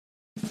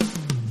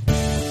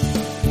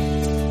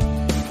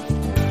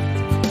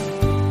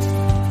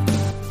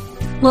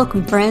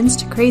Welcome, friends,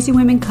 to Crazy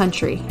Women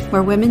Country,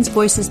 where women's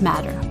voices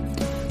matter.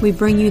 We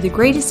bring you the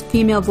greatest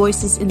female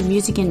voices in the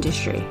music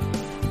industry,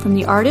 from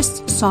the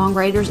artists,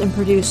 songwriters, and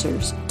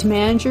producers, to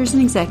managers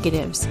and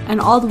executives, and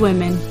all the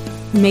women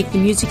who make the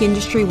music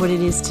industry what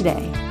it is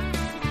today.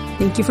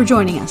 Thank you for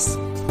joining us.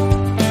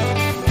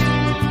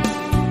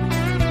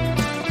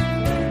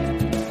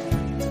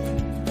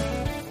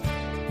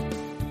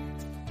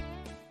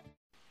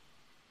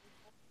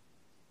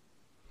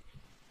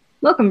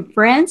 Welcome,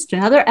 friends, to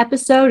another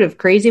episode of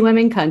Crazy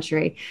Women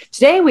Country.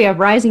 Today we have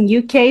rising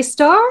UK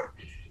star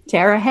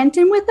Tara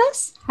Henton with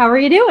us. How are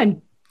you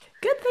doing?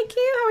 Good, thank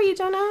you. How are you,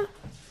 Donna?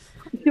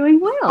 Doing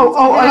well.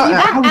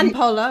 And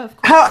Paula, of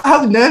course.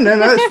 No,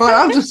 it's fine.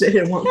 I'll just sit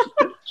here and watch.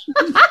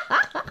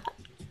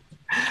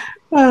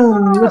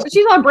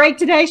 She's on break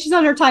today. She's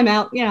on her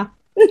timeout. Yeah.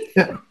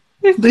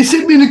 They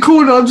sit me in the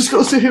corner. I've just got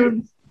to sit here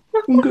and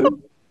go.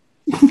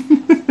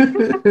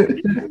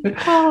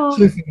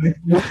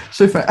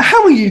 So funny.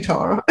 How are you,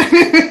 Tara?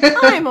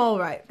 I'm all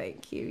right,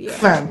 thank you. Yeah.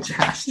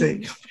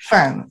 Fantastic.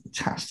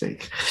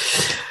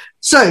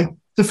 So,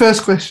 the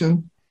first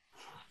question,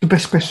 the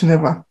best question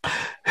ever.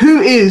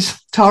 Who is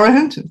Tara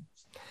Henton?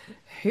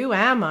 Who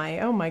am I?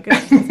 Oh my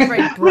goodness, that's a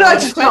very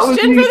broad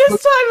question for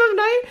this time of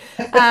night.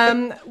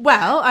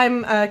 Well,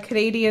 I'm a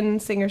Canadian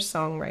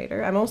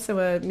singer-songwriter. I'm also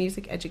a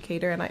music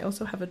educator, and I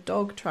also have a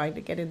dog trying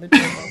to get in the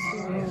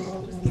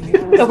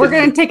door. So we're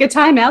going to take a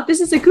time out.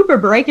 This is a Cooper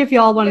break, if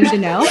y'all wanted to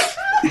know.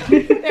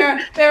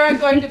 There are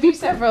going to be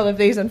several of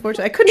these,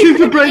 unfortunately. I couldn't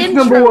even get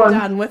the intro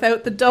done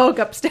without the dog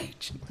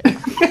upstage.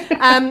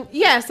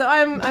 So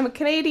I'm a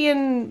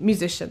Canadian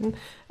musician.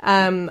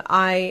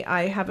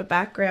 I have a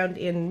background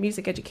in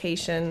music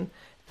education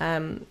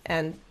and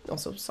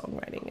also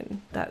songwriting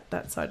and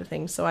that side of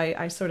things. So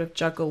I sort of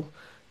juggle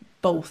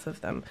both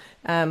of them.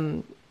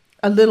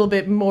 A little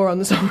bit more on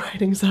the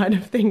songwriting side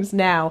of things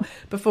now.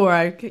 Before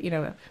I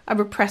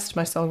repressed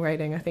my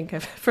songwriting, I think,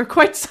 for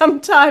quite some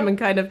time and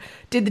kind of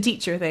did the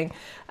teacher thing.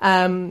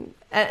 And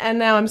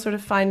now I'm sort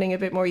of finding a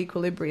bit more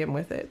equilibrium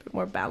with it, a bit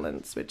more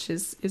balance, which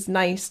is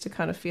nice to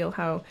kind of feel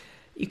how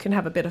you can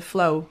have a bit of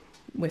flow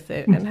with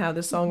it and how the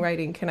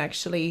songwriting can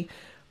actually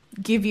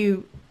give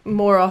you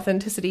more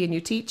authenticity in your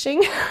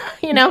teaching,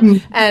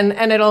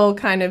 and it all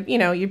kind of,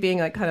 you're being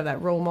like kind of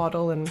that role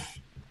model and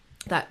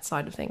that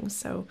side of things.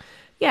 So,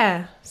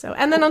 yeah. So,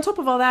 and then on top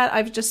of all that,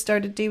 I've just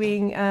started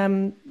doing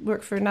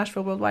work for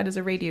Nashville Worldwide as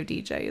a radio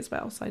DJ as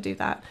well. So I do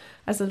that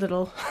as a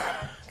little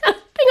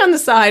thing on the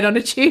side on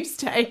a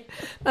Tuesday.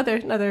 Another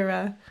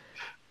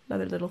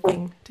little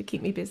thing to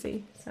keep me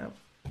busy. So.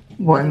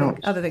 Why not?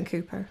 Other than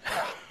Cooper.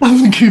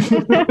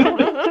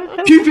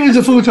 Cooper is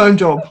a full-time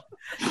job.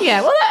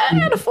 Yeah, well, I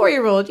had a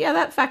 4-year-old. Yeah,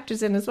 that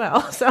factors in as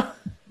well. So,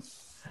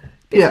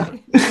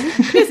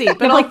 busy,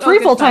 but like 3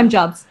 full-time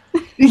jobs.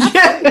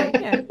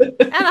 Yeah, and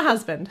a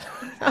husband.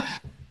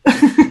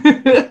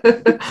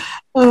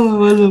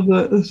 Oh, I love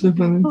that. That's so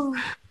funny.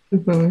 So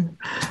funny.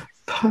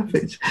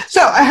 Perfect.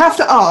 So I have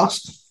to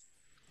ask.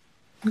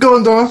 Go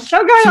on, Donna.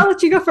 Oh, go ahead. I'll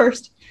let you go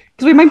first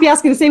because we might be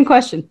asking the same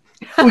question.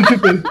 We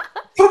could be.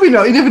 Probably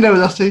not. You never know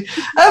with us two.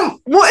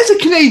 What is a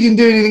Canadian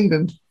doing in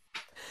England?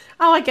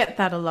 Oh, I get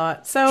that a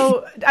lot.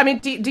 So, I mean,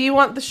 do you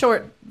want the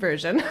short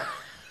version?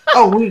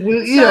 Oh,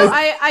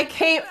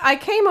 I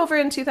came over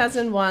in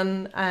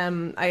 2001.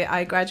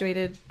 I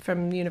graduated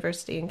from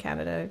university in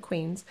Canada,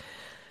 Queen's,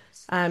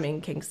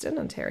 in Kingston,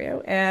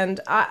 Ontario, and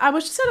I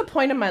was just at a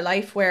point in my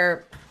life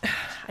where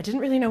I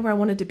didn't really know where I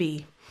wanted to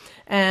be,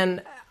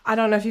 and I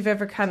don't know if you've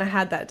ever kind of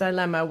had that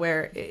dilemma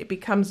where it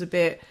becomes a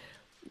bit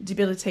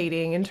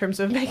debilitating in terms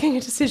of making a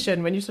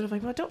decision when you're sort of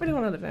like, well, I don't really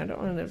want to live there. I don't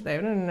want to live there.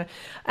 No.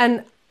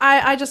 And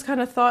I just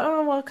kind of thought,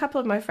 oh, well, a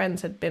couple of my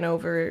friends had been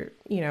over,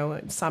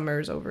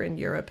 summers over in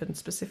Europe and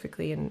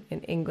specifically in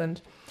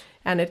England.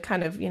 And it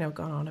kind of,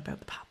 gone on about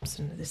the pubs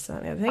and this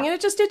and the other thing. And it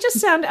just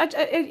sounded,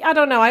 I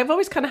don't know. I've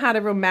always kind of had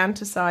a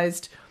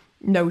romanticized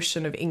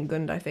notion of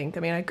England, I think.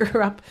 I mean, I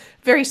grew up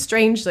very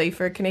strangely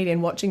for a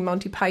Canadian watching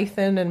Monty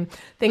Python and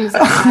things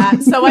like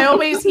that. So I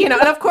always, and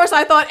of course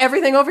I thought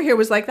everything over here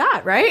was like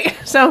that, right?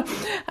 So,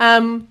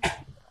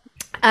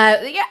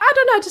 I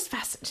don't know, just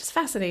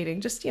fascinating.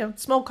 Just,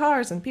 small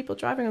cars and people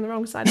driving on the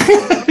wrong side of the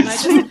road.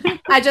 And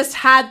I just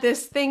had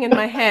this thing in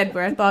my head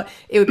where I thought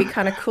it would be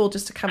kind of cool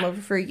just to come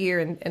over for a year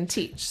and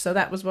teach. So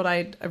that was what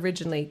I'd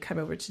originally come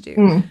over to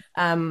do.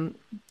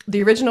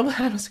 The original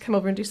plan was to come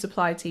over and do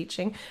supply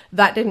teaching.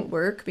 That didn't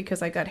work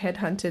because I got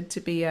headhunted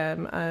to be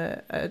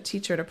a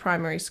teacher at a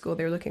primary school.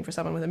 They were looking for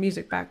someone with a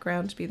music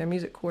background to be their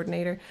music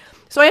coordinator.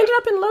 So I ended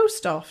up in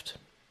Lowestoft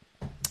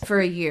for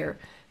a year,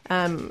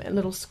 a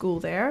little school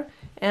there.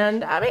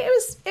 And I mean,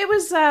 it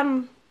was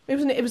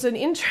an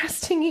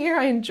interesting year.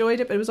 I enjoyed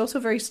it, but it was also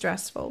very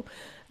stressful.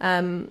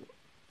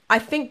 I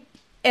think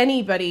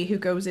anybody who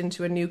goes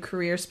into a new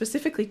career,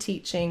 specifically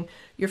teaching,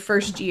 your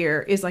first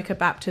year is like a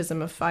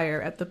baptism of fire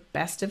at the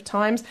best of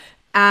times.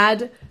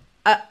 Add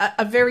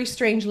a very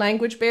strange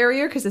language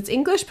barrier because it's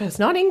English, but it's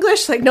not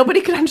English. Like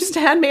nobody could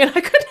understand me and I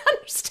couldn't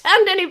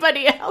understand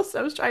anybody else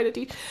I was trying to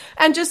teach.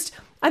 And just,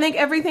 I think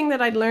everything that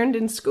I'd learned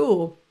in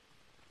school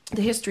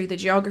the history, the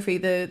geography,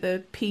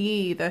 the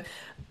PE,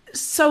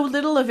 so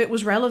little of it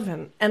was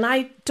relevant. And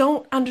I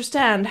don't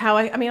understand how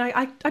I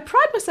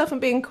pride myself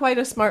on being quite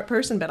a smart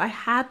person, but I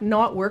had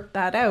not worked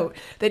that out,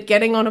 that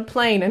getting on a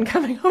plane and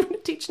coming home to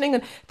teach in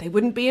England, they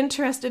wouldn't be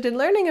interested in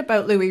learning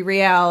about Louis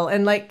Riel,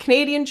 and like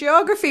Canadian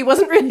geography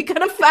wasn't really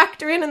going to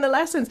factor in the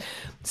lessons.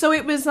 So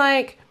it was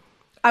like,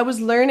 I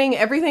was learning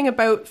everything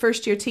about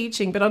first year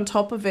teaching, but on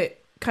top of it,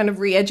 kind of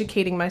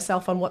re-educating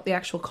myself on what the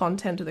actual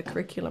content of the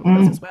curriculum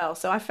was as well.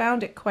 So I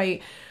found it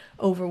quite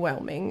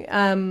overwhelming.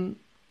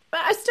 But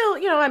I still,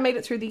 I made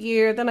it through the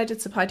year. Then I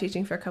did supply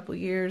teaching for a couple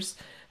of years.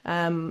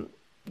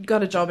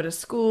 Got a job at a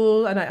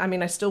school. And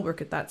I still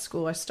work at that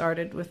school. I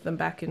started with them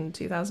back in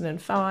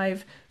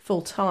 2005,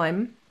 full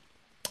time.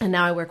 And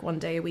now I work 1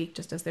 day a week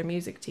just as their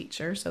music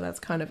teacher. So that's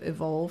kind of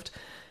evolved.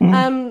 So,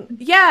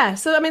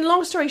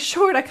 long story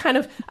short,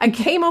 I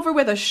came over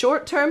with a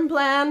short-term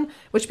plan,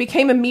 which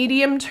became a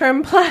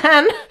medium-term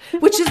plan,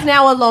 which is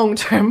now a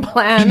long-term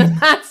plan. And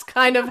that's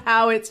kind of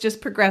how it's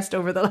just progressed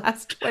over the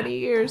last 20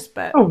 years.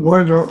 But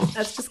why not?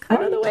 That's just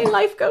kind of the way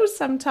life goes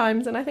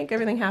sometimes. And I think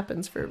everything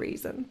happens for a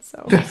reason.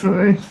 So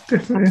Definitely.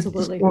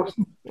 Absolutely.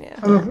 Awesome. Yeah.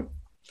 I love it.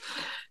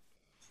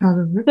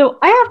 So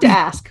I have to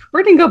ask,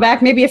 we're going to go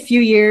back maybe a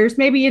few years,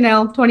 maybe,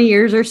 20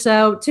 years or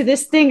so, to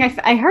this thing.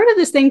 I heard of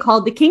this thing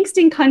called the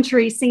Kingston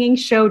Country Singing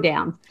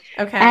Showdown.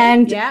 Okay.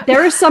 And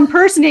there was some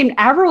person named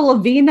Avril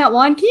Lavigne that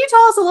won. Can you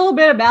tell us a little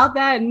bit about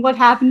that and what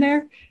happened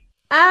there?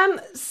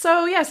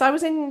 So yes, I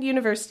was in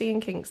university in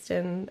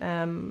Kingston.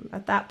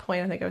 At that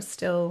point, I think I was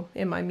still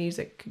in my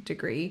music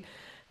degree.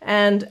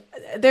 And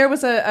there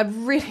was a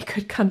really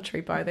good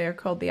country bar there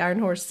called the Iron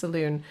Horse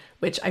Saloon,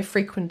 which I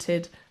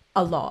frequented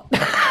a lot.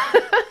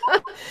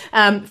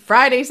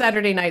 Friday,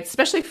 Saturday nights,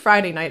 especially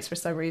Friday nights for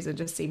some reason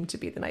just seemed to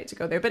be the night to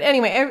go there. But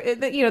anyway,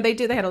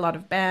 they had a lot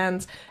of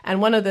bands,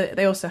 and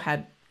they also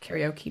had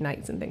karaoke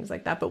nights and things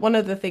like that. But one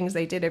of the things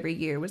they did every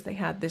year was they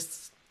had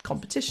this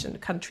competition,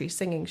 country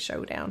singing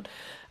showdown.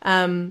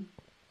 And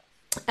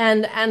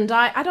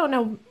I don't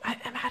know,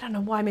 I don't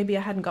know why, maybe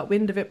I hadn't got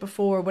wind of it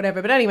before or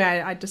whatever. But anyway,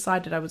 I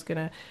decided I was going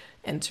to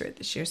enter it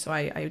this year. So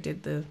I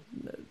did the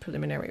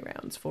preliminary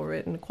rounds for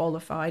it and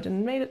qualified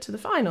and made it to the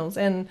finals.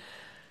 And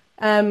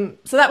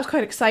so that was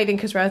quite exciting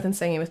because rather than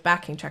singing with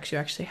backing tracks, you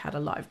actually had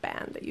a live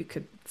band that you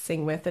could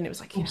sing with. And it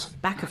was like,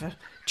 back of a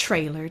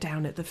trailer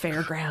down at the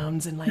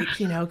fairgrounds and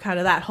kind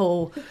of that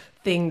whole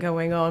thing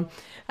going on.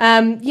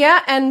 And,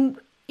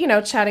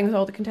 chatting with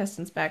all the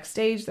contestants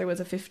backstage, there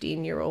was a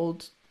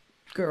 15-year-old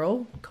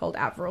girl called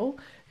Avril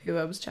who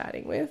I was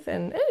chatting with,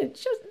 and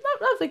it's just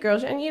a lovely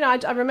girl. And,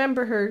 I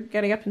remember her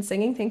getting up and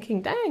singing,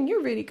 thinking, dang, you're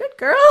a really good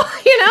girl,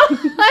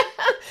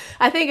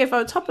 I think if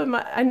on top of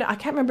I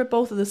can't remember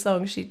both of the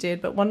songs she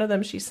did, but one of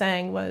them she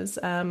sang was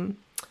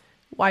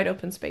Wide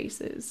Open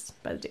Spaces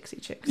by the Dixie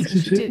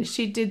Chicks. And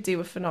she did do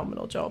a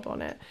phenomenal job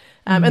on it.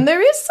 And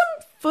there is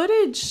some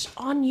footage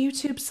on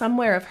YouTube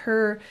somewhere of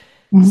her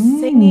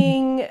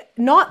singing,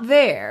 not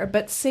there,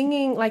 but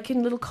singing like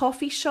in little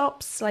coffee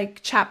shops,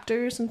 like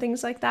chapters and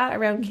things like that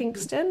around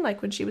Kingston,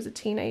 like when she was a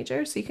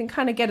teenager. So you can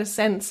kind of get a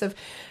sense of,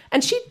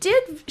 and she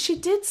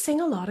did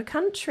sing a lot of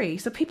country.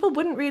 So people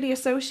wouldn't really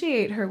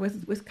associate her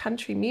with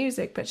country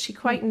music, but she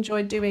quite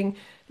enjoyed doing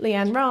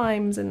Leanne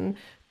Rimes and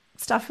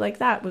stuff like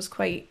that. Was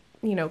quite,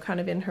 kind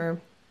of in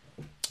her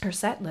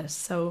set list.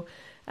 So,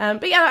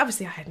 but yeah,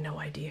 obviously I had no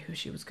idea who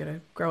she was going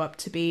to grow up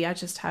to be. I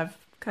just have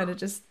kind of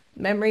just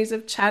memories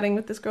of chatting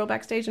with this girl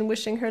backstage and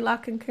wishing her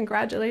luck and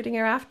congratulating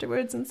her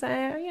afterwards and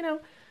saying,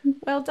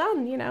 well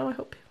done, I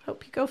hope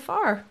you go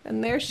far.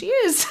 And there she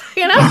is, So,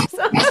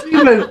 she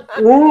went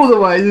all the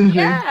way, didn't she?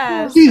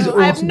 Yeah, she's so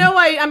awesome. I have no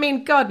idea. I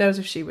mean, God knows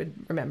if she would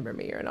remember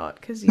me or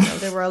not, because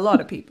there were a lot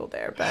of people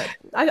there, but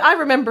I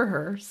remember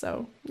her.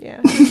 So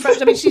yeah,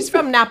 she's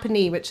from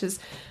Napanee, which is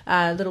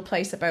a little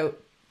place about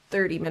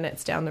 30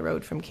 minutes down the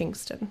road from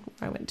Kingston,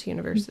 where I went to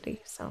university.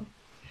 So.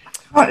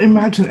 I can't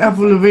imagine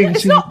Avril Lavigne.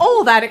 It's not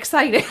all that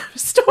exciting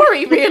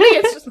story, really.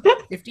 It's just a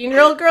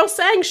 15-year-old girl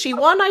saying she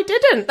won, I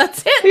didn't.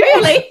 That's it,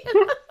 really.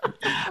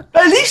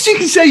 But at least you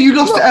can say you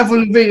lost to Avril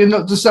Lavigne and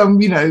not to some,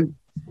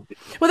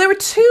 Well, there were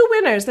two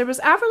winners. There was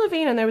Avril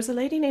Lavigne and there was a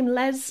lady named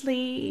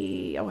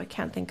Leslie. Oh, I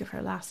can't think of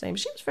her last name.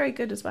 She was very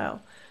good as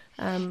well.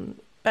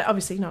 But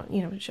obviously not,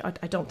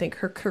 I don't think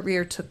her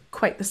career took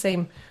quite the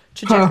same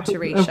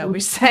trajectory, shall we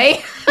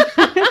say.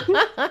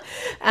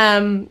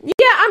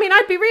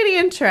 I'd be really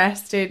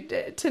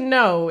interested to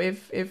know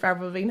if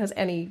Avril Lavigne has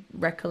any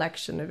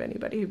recollection of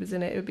anybody who was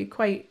in it. It would be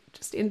quite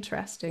just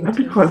interesting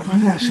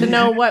to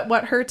know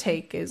what her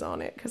take is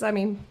on it. Because,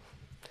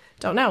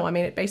 don't know.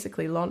 It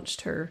basically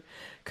launched her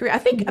career. I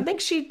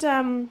think she'd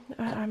got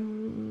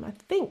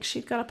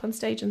up on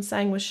stage and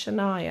sang with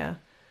Shania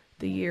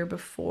the year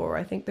before.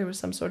 I think there was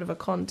some sort of a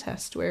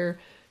contest where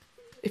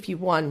if you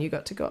won, you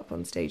got to go up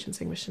on stage and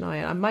sing with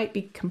Shania. I might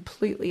be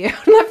completely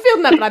out on that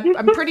film, but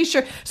I'm pretty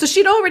sure. So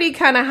she'd already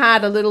kind of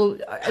had a little,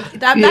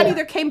 that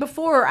either came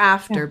before or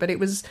after, but it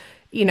was,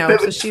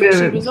 so she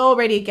was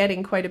already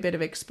getting quite a bit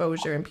of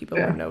exposure and people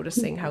were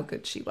noticing how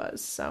good she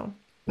was. So,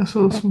 That's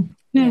awesome.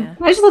 Yeah.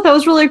 I just thought that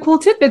was really a cool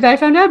tidbit that I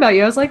found out about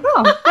you. I was like,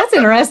 oh, that's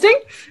interesting.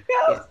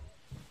 Yeah.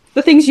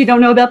 The things you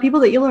don't know about people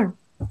that you learn.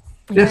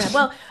 Yes. Yeah.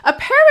 Well,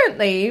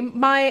 apparently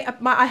my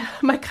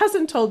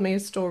cousin told me a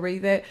story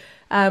that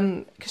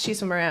because she's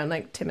from around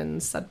like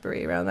Timmins,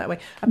 Sudbury, around that way.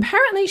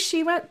 Apparently,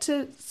 she went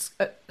to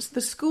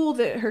the school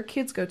that her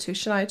kids go to.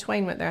 Shania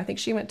Twain went there. I think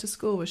she went to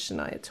school with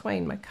Shania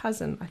Twain, my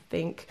cousin, I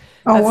think.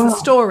 That's the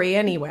story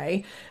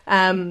anyway.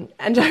 And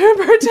I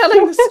remember her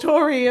telling the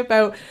story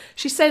about,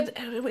 she said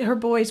her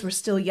boys were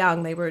still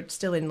young. They were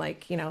still in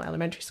like,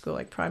 elementary school,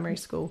 like primary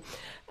school.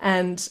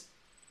 And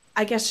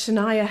I guess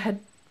Shania had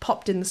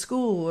popped in the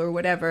school or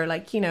whatever,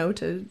 like,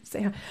 to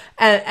say hi.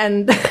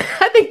 And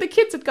I think the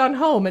kids had gone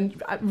home, and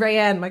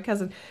Rayanne, my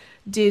cousin,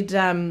 did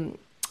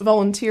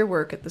volunteer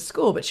work at the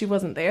school, but she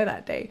wasn't there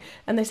that day.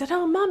 And they said,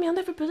 oh, Mom, you'll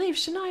never believe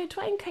Shania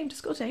Twain came to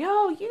school today.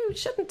 Oh, you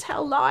shouldn't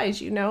tell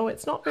lies,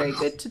 it's not very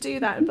good to do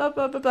that, and blah,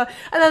 blah, blah, blah.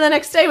 And then the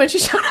next day when she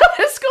showed up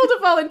at school to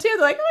volunteer,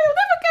 they're like, oh, you'll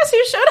never guess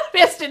who showed up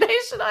yesterday.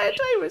 Shania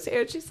Twain was here.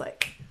 And she's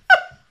like,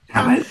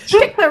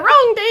 picked the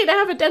wrong day to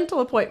have a dental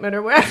appointment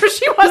or wherever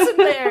she wasn't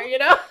there,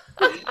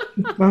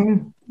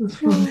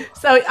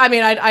 So, I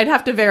mean, I'd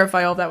have to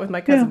verify all that with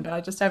my cousin, but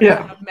I just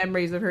have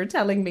memories of her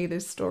telling me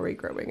this story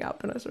growing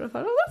up, and I sort of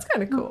thought, oh, that's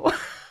kind of cool.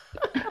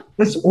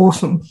 That's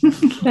awesome.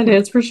 That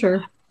is, for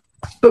sure.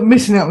 But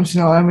missing out on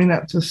Shania, I mean,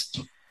 that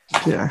just,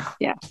 Yeah.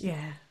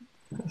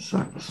 That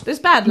sucks. There's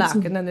bad luck,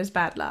 and then there's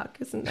bad luck,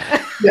 isn't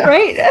there? Yeah.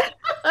 Right?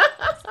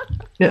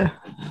 Yeah.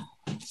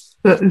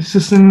 But it's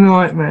just a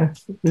nightmare.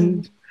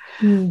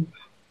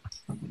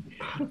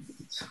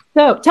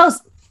 So, tell us,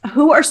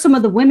 who are some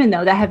of the women,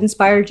 though, that have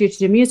inspired you to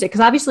do music?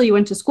 Because obviously you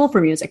went to school for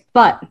music,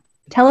 but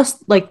tell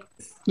us, like,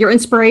 your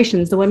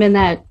inspirations, the women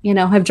that,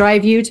 have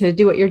drive you to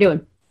do what you're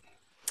doing.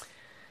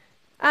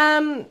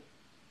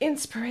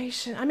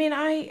 Inspiration. I mean,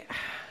 I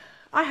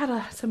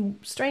had some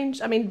strange,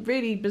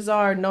 really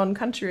bizarre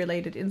non-country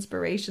related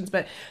inspirations,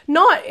 but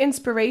not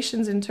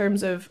inspirations in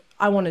terms of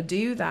I want to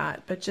do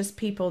that, but just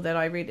people that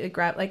I really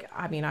grab. Like,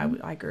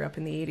 I grew up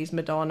in the 80s.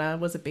 Madonna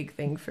was a big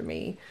thing for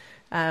me.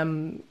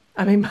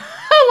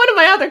 One of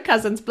my other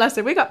cousins, bless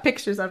her, we got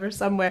pictures of her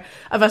somewhere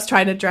of us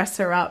trying to dress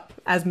her up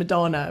as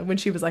Madonna when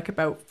she was like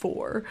about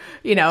 4,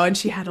 and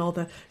she had all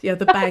the,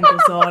 the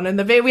bangles on,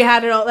 and we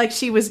had it all, like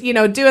she was,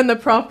 doing the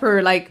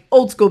proper, like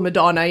old school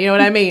Madonna, you know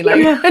what I mean?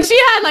 Like, and she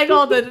had like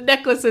all the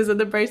necklaces and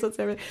the bracelets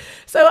and everything.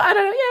 So I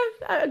don't know.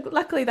 Yeah.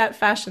 Luckily that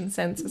fashion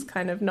sense is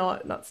kind of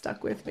not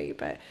stuck with me,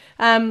 but,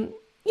 I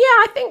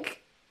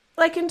think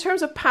like in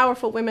terms of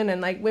powerful women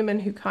and like women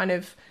who kind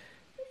of,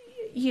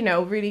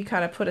 really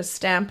kind of put a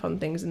stamp on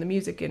things in the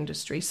music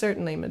industry.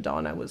 Certainly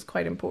Madonna was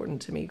quite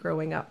important to me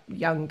growing up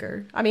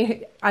younger. I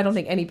mean, I don't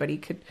think anybody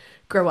could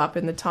grow up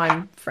in the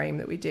time frame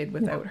that we did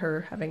without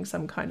her having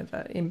some kind of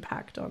an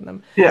impact on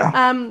them. Yeah.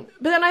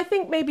 But then I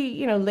think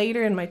maybe,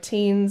 later in my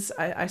teens,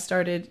 I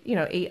started,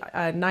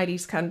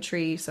 90s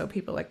country. So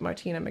people like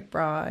Martina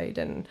McBride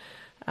and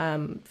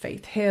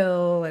Faith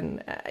Hill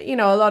and, a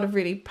lot of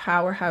really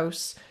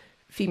powerhouse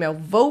female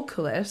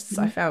vocalists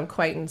I found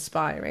quite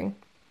inspiring.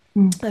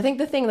 I think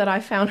the thing that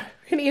I found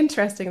really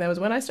interesting, though, was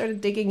when I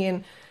started digging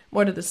in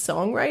more to the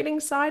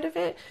songwriting side of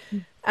it,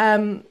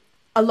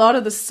 a lot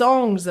of the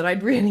songs that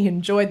I'd really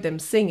enjoyed them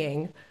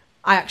singing,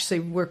 I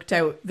actually worked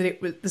out that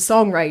it was the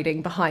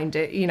songwriting behind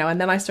it, and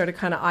then I started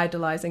kind of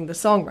idolizing the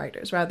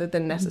songwriters rather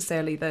than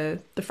necessarily the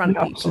front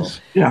people.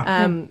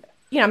 Yeah.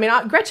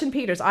 Gretchen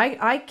Peters,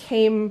 I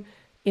came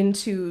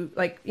into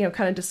like,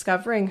 kind of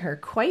discovering her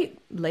quite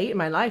late in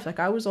my life. Like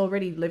I was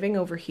already living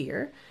over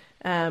here.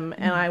 And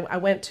I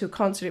went to a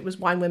concert. It was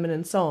Wine, Women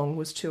and Song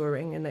was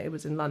touring, and it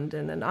was in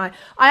London. And I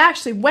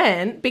actually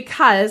went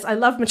because I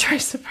love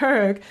Matraca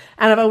Berg,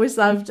 and I've always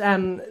loved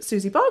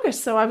Susie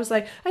Bogus. So I was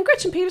like, and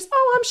Gretchen Peters,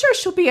 oh, I'm sure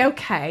she'll be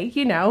okay,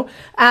 you say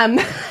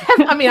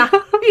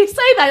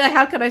that, like,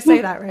 how can I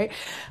say that, right?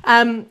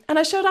 And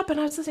I showed up and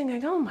I was listening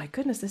going, oh my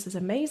goodness, this is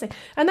amazing.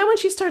 And then when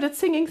she started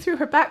singing through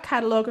her back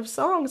catalogue of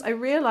songs, I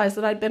realized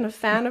that I'd been a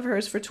fan of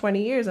hers for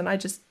 20 years, and I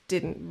just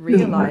didn't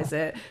realize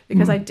it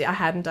because I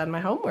hadn't done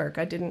my homework.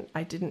 I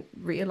didn't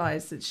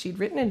realize that she'd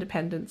written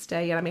Independence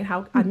Day.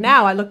 And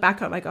now I look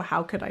back on it like, oh,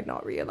 how could I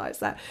not realize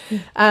that?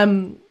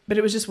 But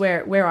it was just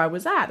where I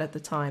was at the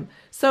time.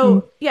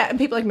 So and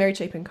people like Mary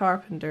Chapin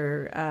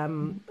Carpenter,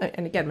 and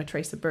again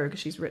Matraca Berg,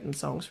 she's written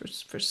songs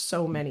for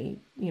so many,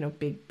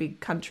 big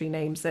country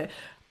names that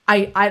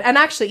I and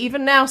actually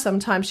even now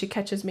sometimes she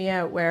catches me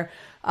out where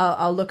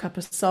I'll look up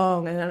a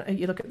song and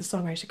you look at the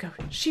songwriter, you go,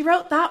 she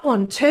wrote that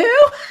one too,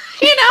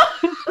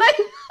 like.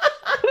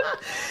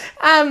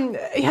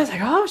 It's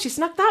like, oh, she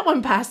snuck that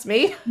one past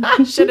me.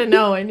 I should have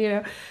known,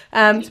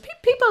 So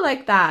people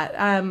like that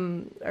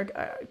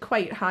are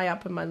quite high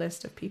up on my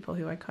list of people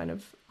who I kind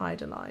of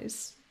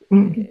idolize.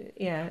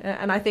 Yeah,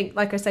 and I think,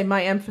 like I say,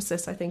 my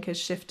emphasis I think has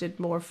shifted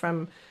more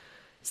from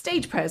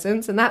stage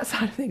presence and that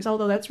side of things,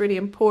 although that's really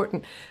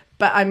important.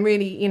 But I'm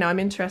really, I'm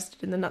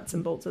interested in the nuts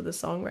and bolts of the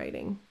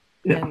songwriting,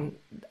 and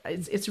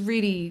it's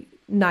really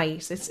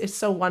nice. It's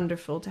so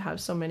wonderful to have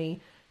so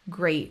many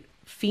great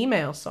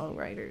female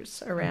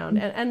songwriters around,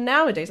 and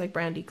nowadays like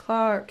Brandy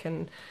Clark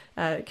and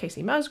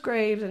Casey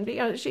Musgraves,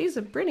 and she's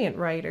a brilliant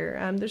writer.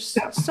 There's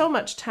so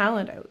much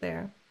talent out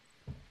there,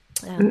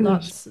 and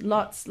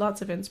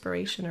lots of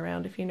inspiration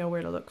around if you know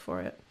where to look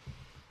for it.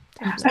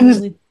 And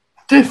there's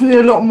definitely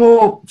a lot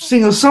more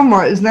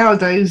singer-songwriters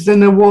nowadays than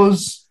there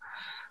was,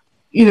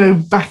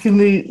 back in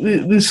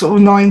the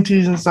sort of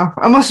 90s and stuff.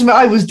 I must admit,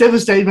 I was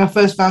devastated when I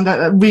first found out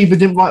that Reba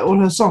didn't write all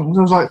her songs.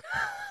 I was like...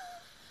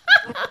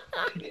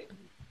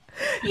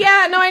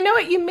 Yeah, no, I know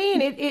what you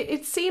mean.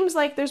 It seems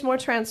like there's more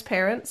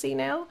transparency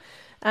now.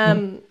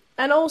 And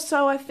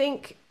also, I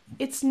think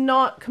it's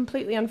not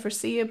completely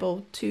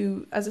unforeseeable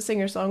to, as a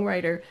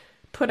singer-songwriter,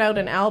 put out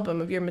an album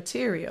of your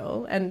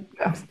material and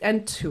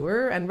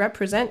tour and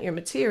represent your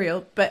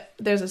material. But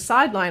there's a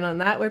sideline on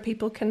that where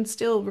people can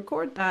still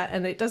record that,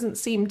 and it doesn't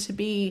seem to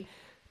be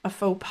a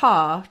faux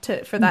pas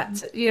for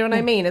that. You know what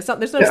I mean? It's not.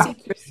 There's no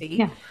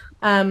secrecy.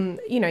 Yeah.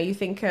 You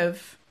think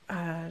of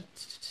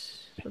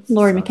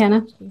Laurie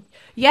McKenna.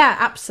 Yeah,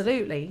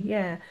 absolutely.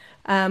 Yeah.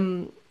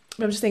 I'm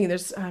just thinking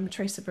there's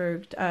Tracy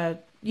Berg,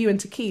 You and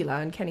Tequila,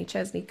 and Kenny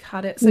Chesney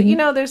cut it. So,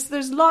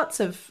 there's lots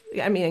of,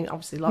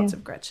 obviously lots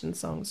of Gretchen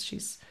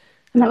songs.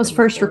 And that was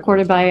first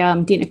recorded by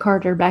Dina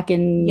Carter back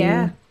in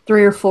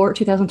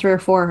 2003 or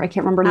 4. I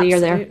can't remember the year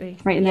there.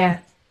 Right in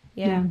there.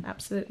 Yeah,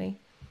 absolutely.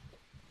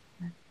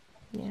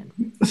 Yeah.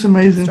 It's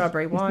amazing.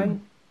 Strawberry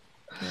Wine.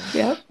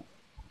 Yeah.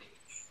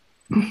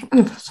 I'm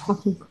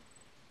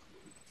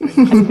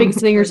a big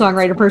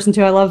singer-songwriter person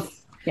too. I love,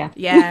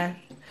 Yeah.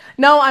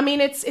 No,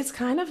 it's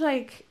kind of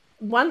like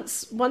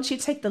once you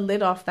take the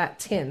lid off that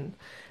tin,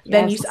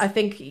 then I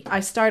think I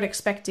start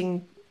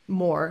expecting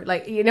more.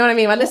 Like, you know what I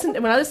mean? When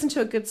I listen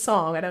to a good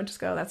song, I don't just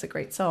go, "That's a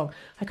great song."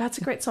 Like, "That's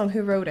a great song.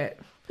 Who wrote it?"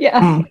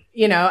 Yeah.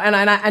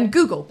 And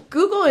Google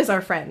is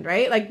our friend,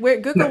 right? Like, where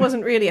Google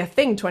wasn't really a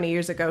thing 20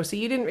 years ago, so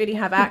you didn't really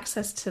have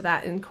access to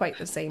that in quite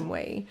the same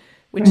way,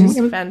 which is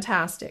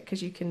fantastic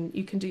because you can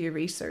do your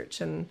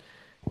research and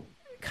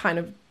kind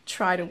of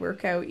try to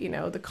work out,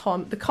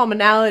 the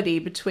commonality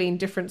between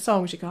different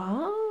songs. You go,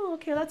 "Oh,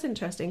 okay, that's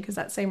interesting," because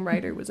that same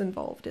writer was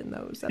involved in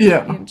those. That's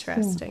really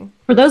interesting.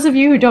 For those of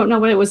you who don't know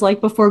what it was like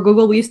before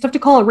Google, we used to have to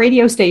call a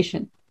radio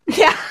station.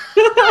 Yeah.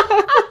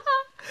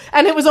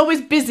 And it was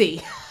always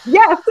busy.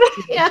 Yes.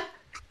 Yeah.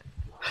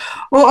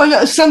 Well, on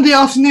a Sunday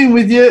afternoon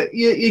with your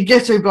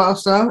ghetto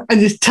blaster and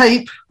his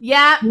tape.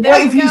 Yeah,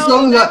 there we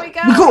go.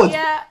 Record.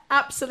 Yeah,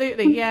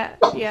 absolutely. Yeah.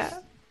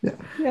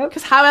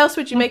 Because how else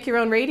would you make your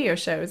own radio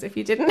shows if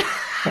you didn't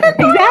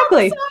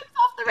exactly songs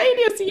off the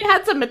radio? So you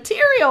had some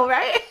material,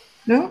 right?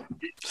 Yeah.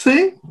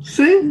 See.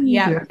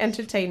 Yeah.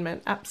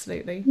 Entertainment.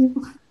 Absolutely.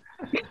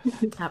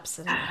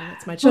 Absolutely.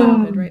 That's my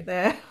childhood right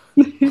there.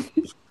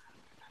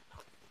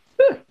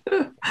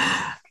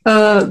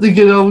 The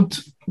good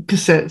old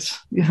cassettes,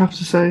 you have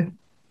to say.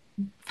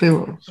 They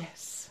were.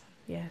 Yes.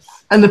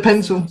 And the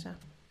pencil.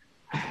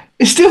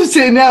 It's still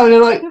sitting now, and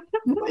they're like,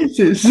 "What is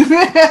this?"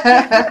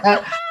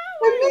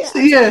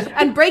 Yeah.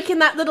 And breaking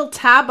that little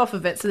tab off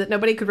of it so that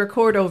nobody could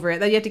record over it.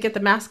 Then you had to get the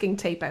masking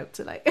tape out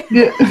to cover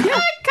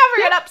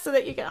it up so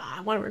that you go,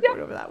 I want to record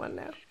over that one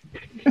now.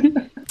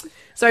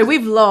 Sorry,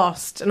 we've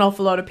lost an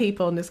awful lot of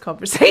people in this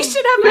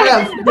conversation. What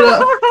are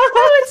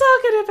we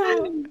talking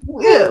about?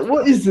 Yeah,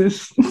 what is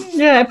this?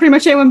 Yeah, pretty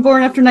much anyone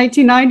born after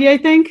 1990, I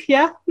think.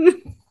 Yeah.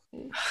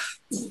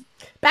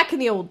 Back in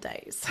the old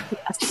days,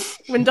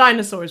 when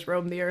dinosaurs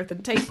roamed the earth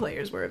and tape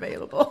players were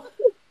available.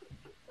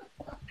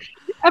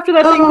 After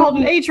that thing called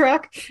an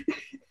 8-track.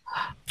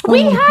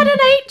 We had an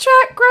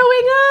 8-track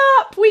growing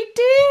up. We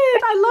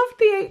did. I loved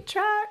the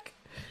 8-track.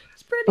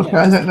 It's brilliant. Okay,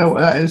 I don't know what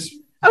that is.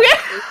 Okay.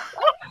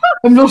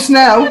 I'm lost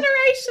now.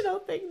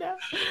 Generational thing now.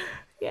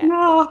 Yeah.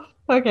 No.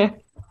 Okay.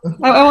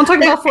 I won't talk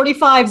about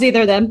 45s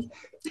either then.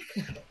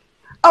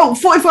 Oh,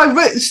 45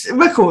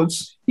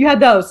 records. You had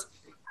those.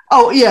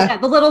 Oh, yeah.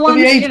 The little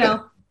ones,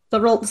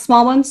 the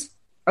small ones.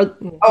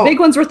 Big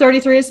ones were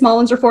 33s, small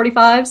ones were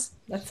 45s.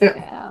 That's it.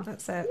 Yeah.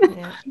 That's it.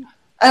 Yeah.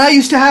 And I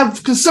used to have,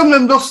 because some of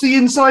them lost the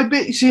inside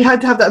bit, so you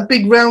had to have that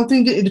big round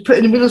thing that you put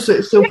in the middle so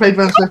it still played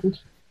round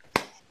circles.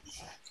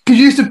 Because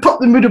you used to pop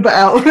the middle bit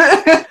out.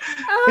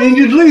 And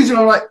you'd lose it.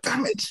 I'm like,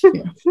 damn it.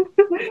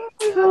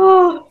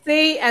 Yeah.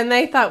 See, and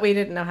they thought we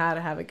didn't know how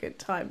to have a good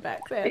time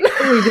back then.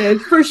 We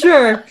did, for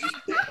sure.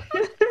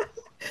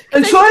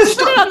 And try to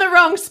put it on the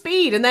wrong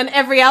speed, and then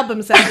every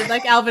album sounded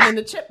like Alvin and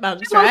the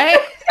Chipmunks, right?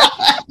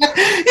 You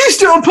used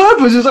to on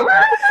purpose. It was like,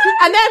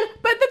 and then,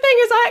 but the thing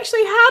is, I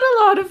actually had a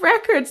lot of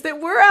records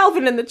that were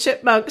Alvin and the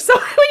Chipmunks. So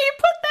when you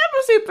put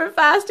them super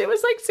fast, it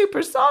was like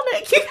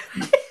supersonic.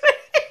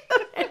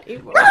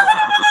 It was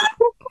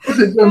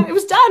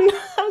done.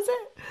 That was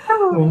it.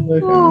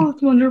 Oh,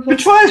 it's wonderful. You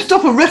try to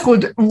stop a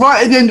record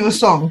right at the end of a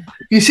song.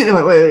 You sit there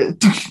like,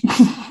 wait.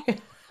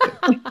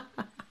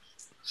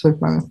 So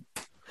funny.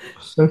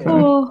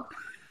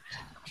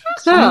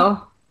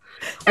 So,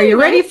 are you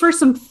ready for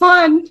some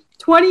fun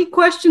 20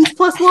 questions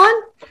plus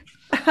one?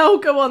 Oh,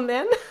 go on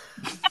then.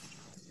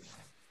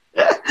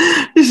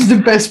 This is the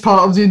best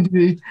part of the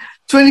interview.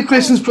 20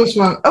 questions plus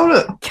one. Oh,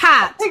 look.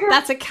 Cat.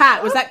 That's a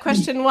cat. Was that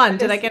question 1?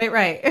 Did I get it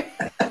right?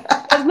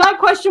 That's not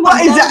question 1.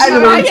 What is that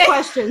animal?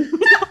 Question.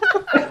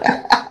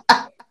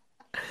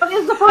 What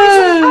is the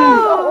question?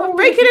 I'm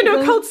breaking into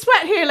a cold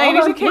sweat here,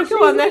 ladies. Okay,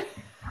 go on then.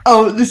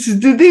 Oh,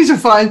 these are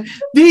fine.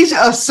 These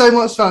are so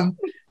much fun.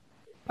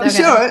 Okay. It's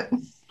all right.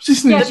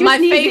 My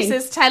face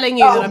is telling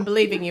you that I'm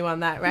believing you on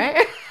that,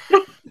 right?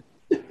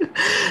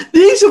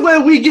 These are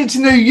where we get to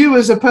know you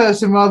as a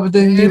person rather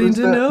than you as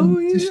a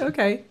person.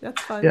 Okay,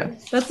 that's fine. Yeah.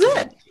 That's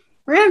it.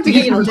 We're going to have to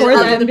get you to record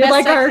that and be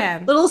like our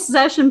little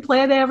session,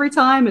 play it every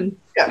time. And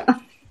yeah.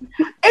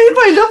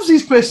 Everybody loves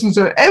these questions,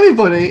 though.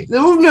 Everybody. They're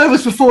all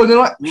nervous before, and they're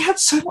like, we had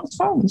so much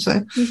fun.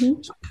 So,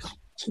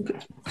 so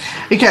good.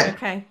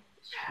 Okay.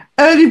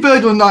 Early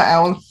bird or night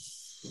owl?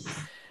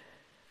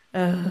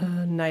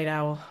 Night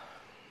owl.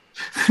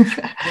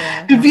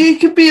 Yeah. If you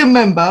could be a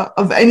member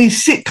of any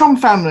sitcom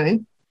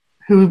family,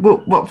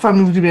 what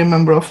family would you be a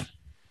member of?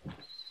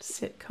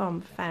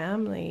 Sitcom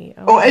family.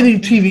 Or any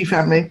TV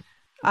family.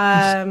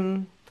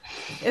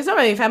 It's not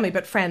really a family,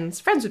 but friends.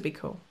 Friends would be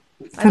cool.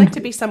 I'd like to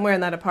be somewhere in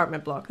that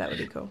apartment block. That would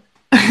be cool.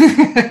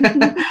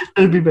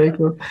 That'd be very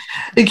cool.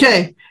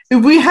 Okay,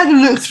 if we had a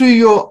look through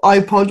your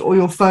iPod or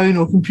your phone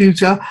or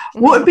computer,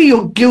 what would be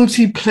your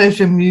guilty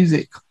pleasure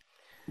music?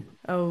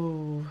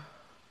 Oh,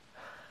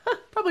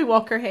 probably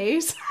Walker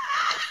Hayes.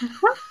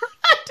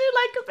 I do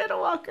like a bit of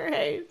Walker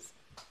Hayes.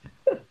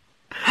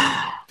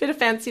 Bit of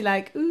fancy,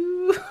 like,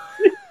 ooh.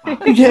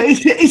 Yeah,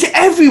 it's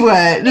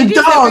everywhere. The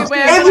dance,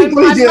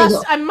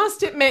 everywhere. I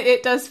must admit,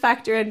 it does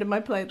factor into my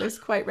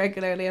playlist quite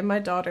regularly, and my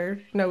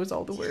daughter knows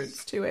all the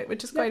words to it,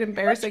 which is quite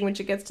embarrassing when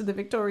she gets to the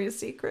Victoria's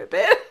Secret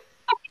bit.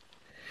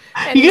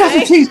 Anyway. You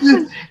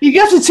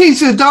have to teach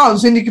her the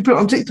dance, and you can put it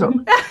on TikTok.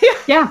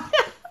 Yeah,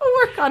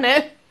 I'll work on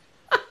it.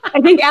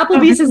 I think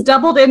Applebee's has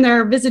doubled in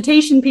their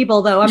visitation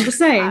people, though. I'm just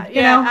saying.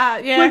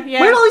 Where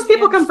do all these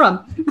people come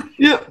from?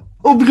 Yeah.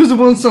 Oh, because of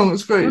one song.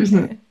 It's great,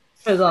 isn't it?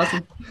 That was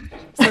awesome.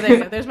 So there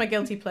you go. There's my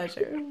guilty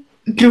pleasure.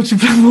 Guilty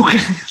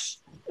pleasure.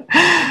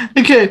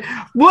 Okay.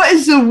 What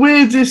is the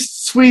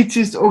weirdest,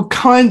 sweetest, or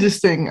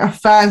kindest thing a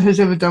fan has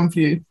ever done for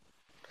you?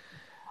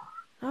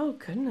 Oh,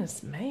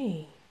 goodness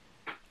me.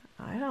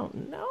 I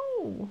don't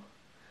know.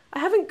 I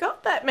haven't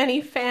got that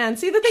many fans.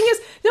 See, the thing is,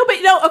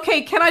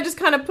 okay, can I just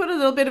kind of put a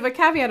little bit of a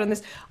caveat on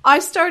this? I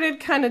started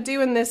kind of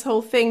doing this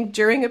whole thing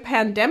during a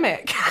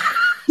pandemic.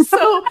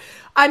 So,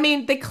 I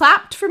mean, they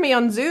clapped for me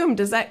on Zoom.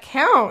 Does that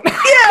count? Yeah.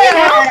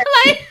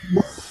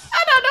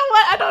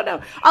 I don't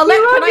know.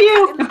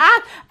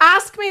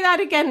 Ask me that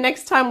again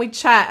next time we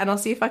chat, and I'll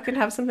see if I can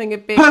have something a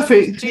bit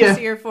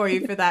juicier for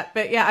you for that.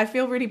 But yeah, I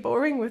feel really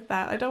boring with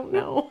that. I don't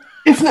know.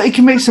 If not, you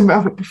can make something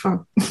of it. Be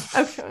fun.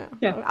 Okay.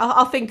 Yeah.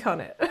 I'll think on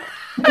it.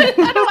 I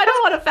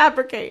don't want to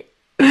fabricate.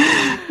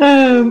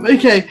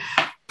 Okay.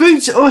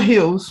 Boots or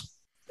heels?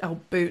 Oh,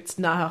 boots.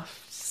 No.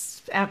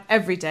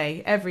 Every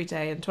day,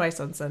 and twice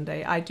on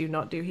Sunday. I do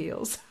not do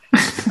heels.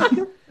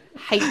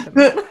 Hate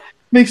them.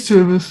 Makes two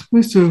of us.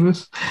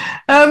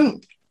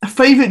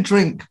 Favorite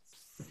drink?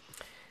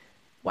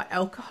 What,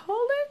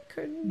 alcoholic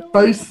or no?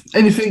 Both.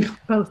 Anything?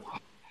 Both.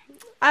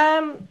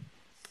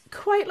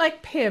 Quite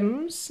like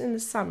Pimm's in the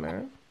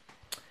summer.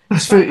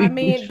 That's very.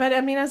 But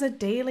as a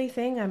daily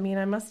thing, I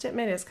must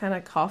admit, it's kind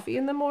of coffee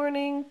in the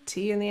morning,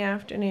 tea in the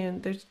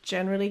afternoon. There's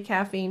generally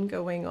caffeine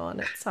going on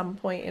at some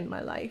point in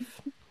my life.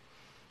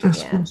 I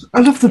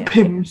love the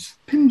Pimm's.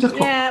 Pimm's are cool.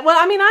 Yeah, well,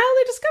 I only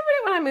discovered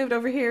it when I moved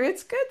over here.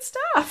 It's good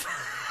stuff.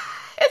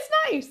 It's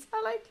nice.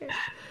 I like it.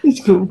 It's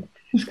cool.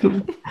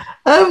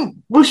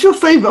 What's your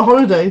favourite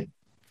holiday?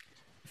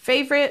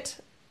 Favorite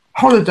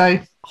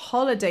holiday?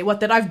 What,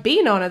 that I've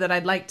been on or that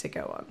I'd like to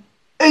go on?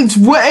 It's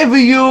whatever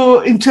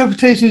your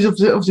interpretation is of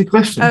the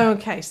question. Oh,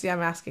 okay, see,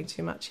 I'm asking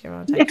too much here,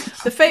 aren't I?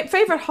 The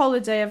favourite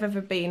holiday I've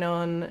ever been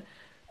on,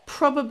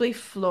 probably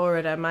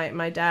Florida.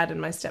 My dad and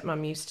my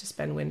stepmom used to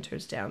spend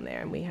winters down there,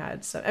 and we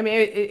had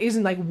it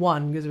isn't like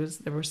one because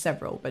there were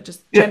several, but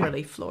just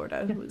generally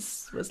Florida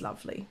was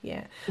lovely.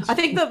 Yeah, I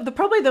think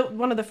the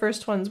one of the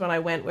first ones when I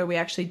went where we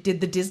actually did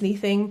the Disney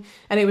thing,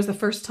 and it was the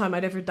first time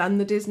I'd ever done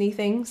the Disney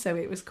thing, so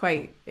it was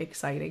quite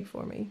exciting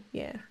for me.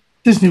 Yeah,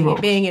 Disney World.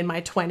 Being in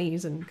my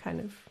 20s and kind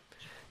of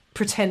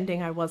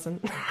pretending I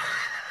wasn't.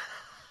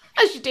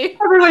 As you do.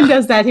 Everyone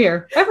does that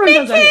here. Everyone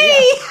does that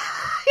here. Yeah.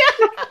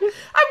 Yeah.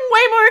 I'm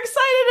way more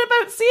excited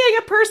about seeing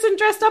a person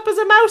dressed up as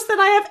a mouse than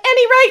I have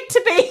any right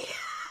to be.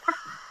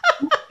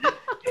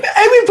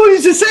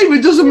 Everybody's the same.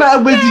 It doesn't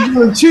matter whether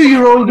you're a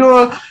 2-year-old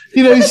or,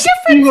 the difference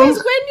is when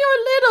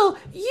you're little,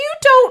 you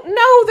don't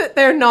know that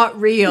they're not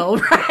real,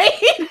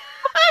 right?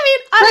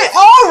 They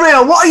are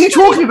real. What are you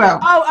talking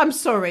about? Oh, I'm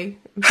sorry.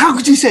 How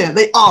could you say it?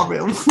 They are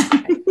real.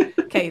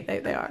 Okay,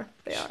 they are.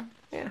 Yeah.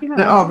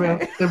 They are real.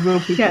 They're real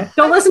people. Yeah.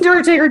 Don't listen to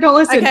her, Tigger. Don't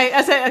listen. Okay,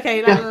 I said,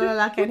 okay,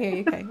 I can't hear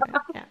you. Okay,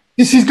 yeah.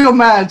 She's gone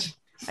mad.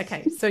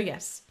 Okay, so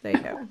yes, there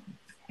you go.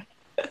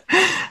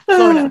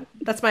 Florida.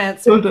 That's my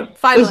answer. Florida.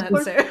 Final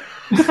answer.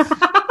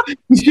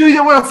 You sure you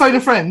don't want to phone a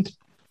friend?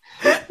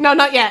 No,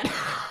 not yet.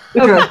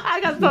 Okay. I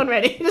got the phone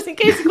ready, just in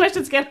case the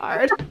questions get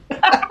hard.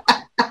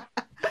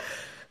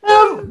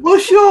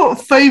 What's your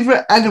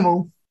favourite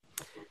animal?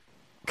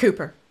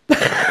 Cooper.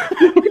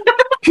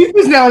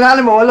 Cooper's now an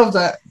animal. I love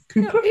that.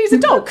 Cooper. He's a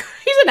dog.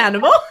 He's an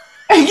animal.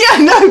 Yeah,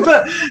 no,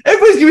 but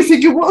everybody's going to be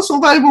thinking, what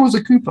sort of animal is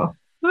a Cooper?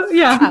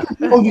 Yeah.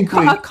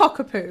 A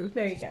cockapoo.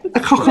 There you go. A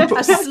cockapoo.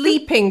 A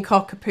sleeping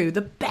cockapoo,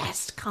 the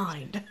best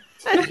kind.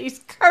 And he's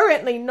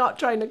currently not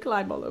trying to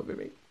climb all over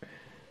me.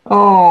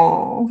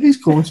 Oh, he's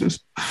gorgeous.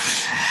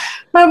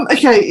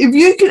 Okay, if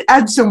you could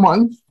add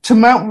someone to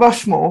Mount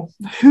Rushmore,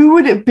 who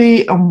would it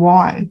be and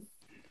why?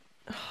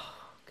 Oh,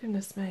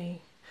 goodness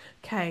me.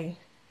 Okay,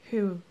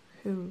 who?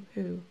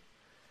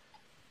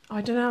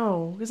 I don't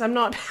know, because I'm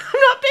not big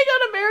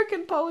on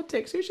American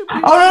politics. Who should be?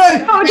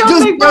 Oh no!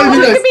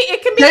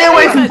 It can be Stay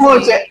away from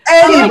politics.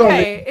 Anybody.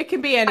 Okay, it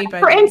can be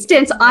anybody. For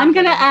instance, I'm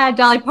going to add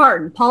Dolly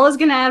Parton. Paula's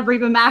going to add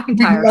Reba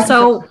McEntire.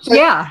 So,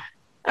 yeah.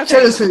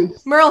 Okay.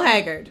 Merle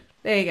Haggard.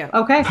 There you go.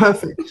 Okay.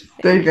 Perfect.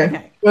 There you go.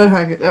 Okay. Merle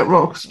Haggard. That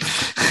rocks.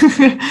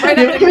 Right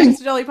up there next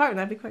to Dolly Parton.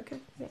 That'd be quite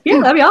good. Yeah,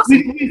 that'd be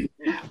awesome.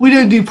 We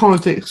don't do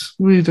politics.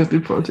 We don't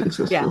do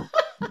politics. Yeah. Cool.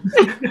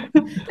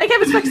 Like I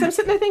was I'm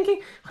sitting there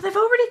thinking, well, they've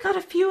already got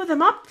a few of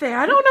them up there.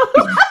 I don't know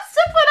who else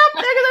to put up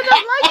there because I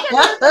don't like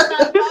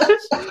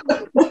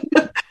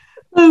it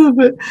I love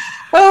it.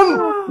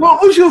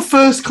 What was your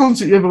first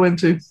concert you ever went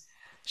to?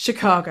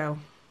 Chicago.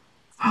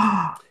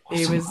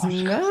 It was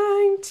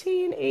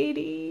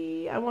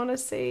 1980. I want to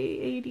say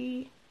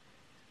 88,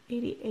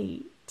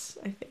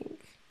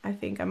 I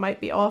think I might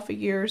be off a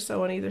year or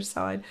so on either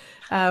side.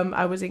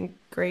 I was in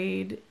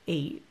grade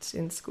 8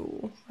 in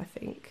school, I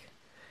think.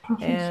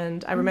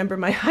 And I remember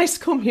my high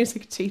school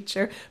music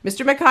teacher,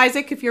 Mr.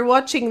 McIsaac, if you're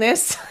watching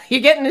this,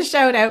 you're getting a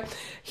shout out.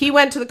 He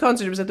went to the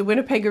concert. It was at the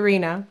Winnipeg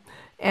Arena.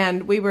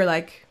 And we were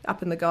like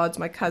up in the gods,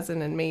 my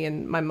cousin and me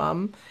and my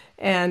mum.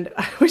 And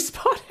we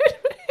spotted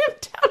him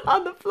down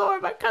on the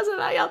floor. My cousin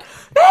and I yelled,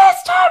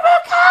 Mr.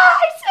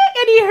 McIsaac!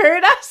 And he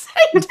heard us.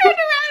 He turned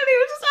around and he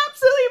was just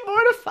absolutely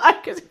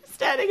mortified because he was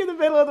standing in the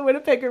middle of the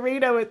Winnipeg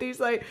Arena with these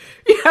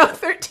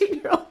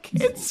 13-year-old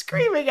kids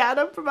screaming at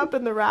him from up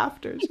in the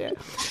rafters. Yeah.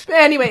 But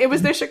anyway, it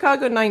was their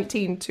Chicago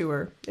 19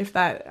 tour. If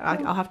that,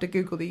 I'll have to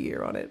Google the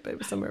year on it, but it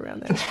was somewhere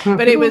around there.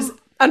 But it was,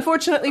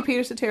 unfortunately,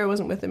 Peter Cetera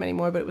wasn't with them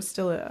anymore, but it was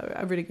still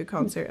a really good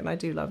concert, and I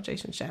do love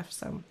Jason Chef,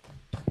 so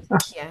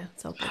yeah,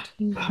 it's all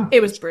good.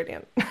 It was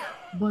brilliant.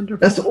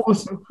 Wonderful. That's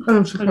awesome. I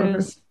love Chicago.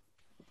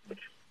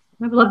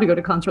 I'd love to go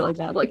to a concert like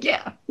that. Like,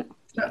 yeah.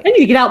 I need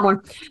to get out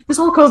more. This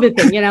whole COVID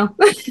thing, Yeah,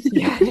 I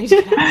need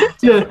to get out.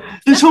 Yeah,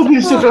 this whole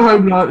being stuck at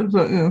home night.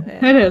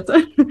 It is.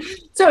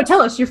 So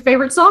tell us your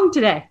favorite song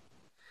today.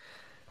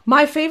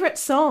 My favorite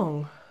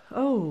song?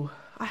 Oh,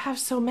 I have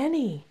so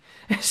many.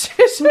 It's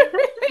just a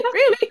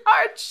really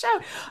hard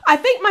shout. I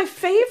think my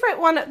favorite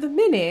one at the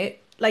minute,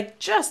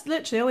 just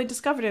literally only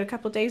discovered it a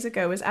couple of days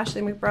ago, is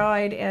Ashley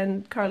McBryde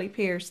and Carly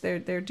Pearce,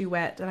 their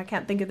duet, and I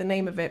can't think of the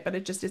name of it, but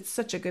it's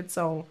such a good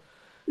song.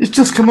 It's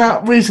just come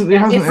out recently,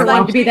 hasn't it?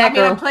 To be that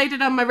girl. I played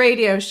it on my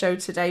radio show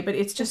today, but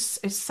it's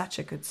such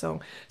a good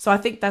song. So I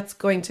think that's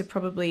going to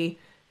probably,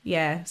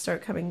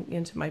 start coming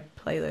into my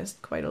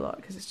playlist quite a lot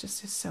because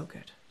it's so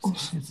good.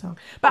 Such a good song.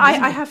 But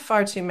I have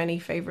far too many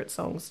favorite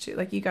songs too.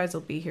 Like, you guys will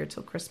be here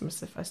till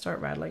Christmas if I start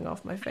rattling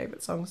off my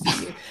favorite songs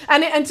to you.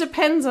 And it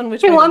depends on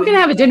which. Okay, well, I'm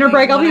gonna have a dinner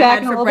break. I'll be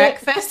back for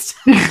breakfast.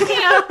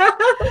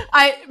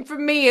 For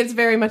me, it's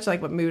very much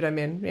like what mood I'm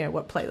in. Yeah,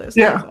 what playlist.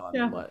 Yeah.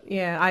 I'm on,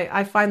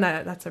 I find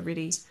that's a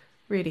really,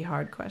 really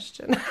hard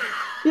question.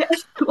 Yeah.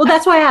 Well,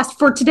 that's why I asked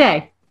for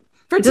today.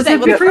 For today,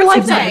 the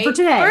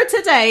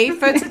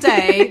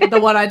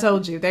one I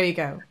told you. There you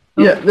go.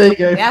 Yeah, there you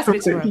go. It has to be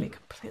tomorrow.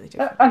 Completely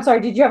different. I'm sorry,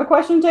 did you have a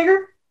question,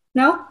 Tigger?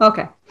 No?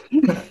 Okay.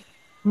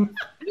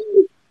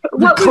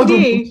 What would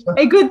be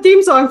a good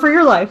theme song for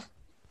your life?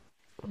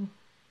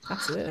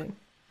 Absolutely.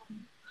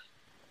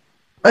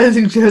 I don't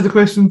think she heard the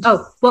question.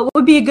 Oh, what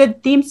would be a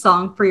good theme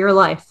song for your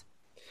life?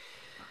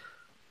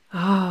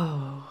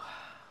 Oh,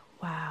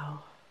 wow.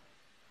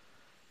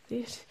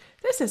 This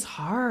is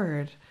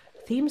hard.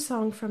 Theme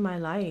song for my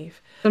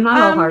life. They're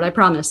not all hard, I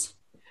promise.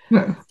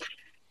 No.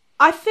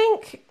 I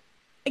think,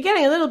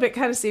 getting a little bit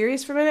kind of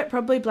serious for a minute,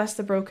 probably Bless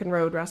the Broken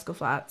Road, Rascal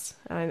Flatts.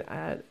 And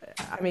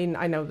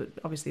I know that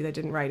obviously they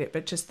didn't write it,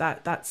 but just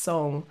that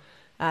song,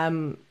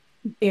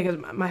 because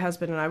my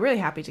husband and I are really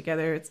happy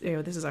together. It's,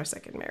 this is our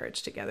second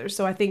marriage together.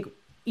 So I think,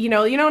 when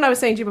I was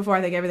saying to you before,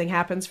 I think everything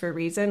happens for a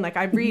reason. Like,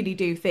 I really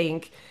do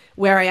think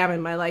where I am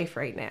in my life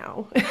right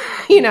now,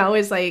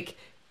 is like,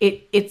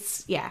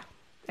 it's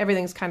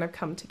everything's kind of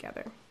come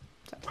together.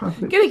 So,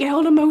 I'm gonna get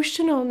all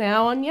emotional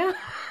now, Anya.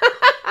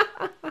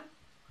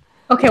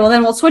 Okay, well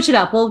then we'll switch it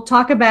up. We'll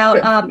talk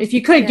about, if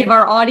you could give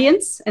our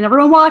audience and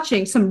everyone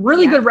watching some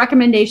really good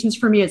recommendations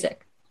for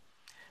music.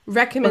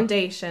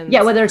 Recommendations.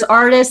 Yeah, whether it's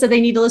artists that they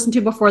need to listen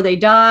to before they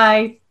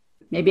die,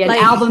 maybe an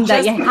album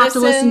that you have to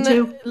listen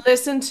to.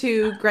 Listen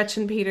to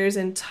Gretchen Peters'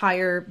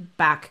 entire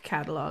back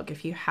catalog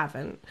if you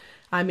haven't.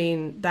 I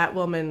mean, that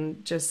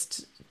woman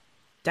just,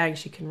 dang,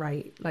 she can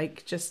write.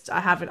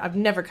 I've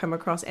never come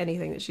across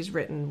anything that she's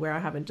written where I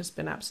haven't just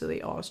been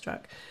absolutely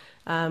awestruck.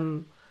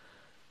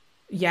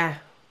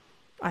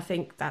 I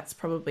think that's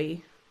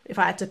probably if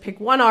I had to pick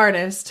one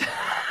artist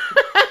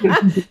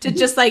to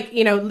just like,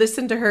 you know,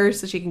 listen to her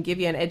so she can give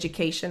you an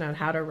education on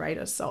how to write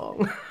a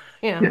song.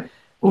 Yeah.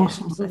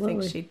 Awesome. I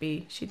think she'd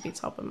be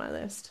top of my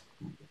list.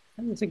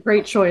 That's a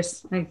great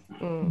choice. I've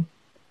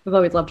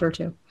always loved her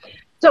too.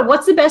 So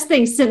what's the best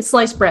thing since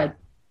sliced bread?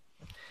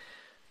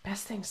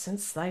 Best thing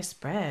since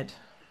sliced bread?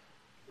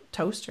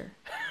 Toaster.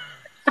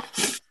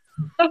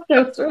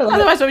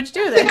 Otherwise, what would you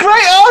do with it?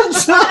 Great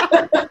answer.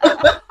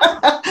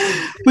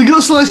 We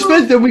got sliced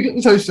bread, then we got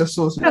the toaster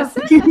sauce. That's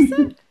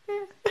it.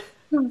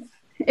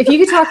 If you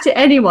could talk to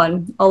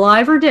anyone,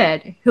 alive or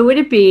dead, who would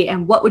it be,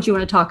 and what would you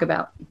want to talk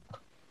about?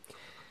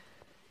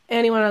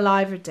 Anyone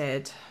alive or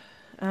dead?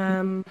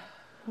 Oh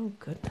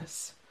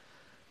goodness.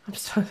 I'm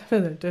sorry.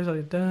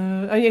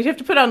 Oh, you have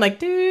to put on like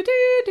do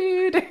do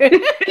do do.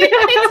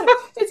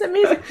 It's a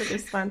music for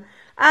this one.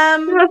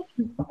 My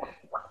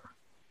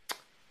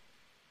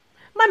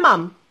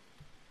mum.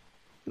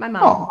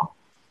 Aww.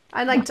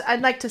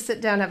 I'd like to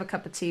sit down, have a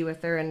cup of tea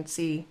with her, and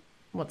see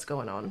what's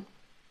going on.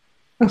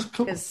 That's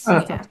cool.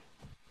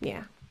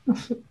 Yeah.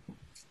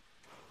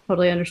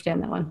 Totally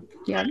understand that one.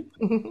 Yeah.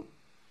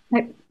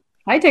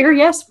 Hi, Tigger.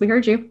 Yes, we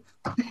heard you.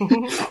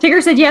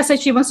 Tigger said yes,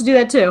 she wants to do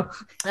that too.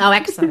 Oh,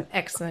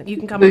 excellent. You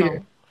can come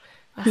along.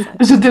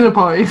 It's a dinner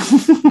party.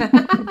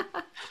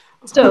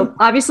 So,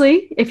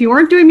 obviously, if you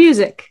weren't doing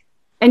music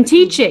and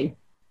teaching,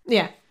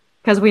 yeah,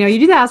 because we know you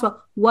do that as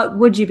well, what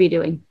would you be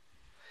doing?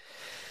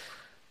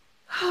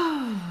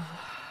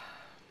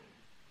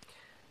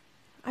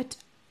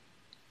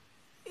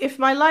 If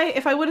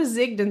I would have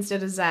zigged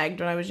instead of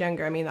zagged when I was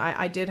younger, I mean,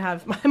 I did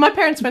have my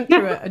parents went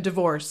through a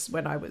divorce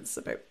when I was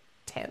about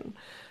 10.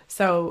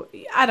 So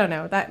I don't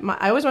know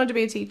I always wanted to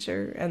be a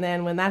teacher. And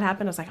then when that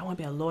happened, I was like, I want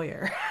to be a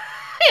lawyer,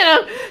 you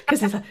know,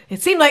 because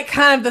it seemed like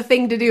kind of the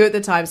thing to do at the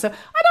time. So I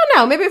don't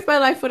know, maybe if my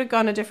life would have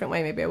gone a different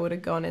way, maybe I would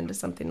have gone into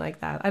something like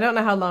that. I don't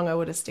know how long I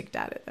would have sticked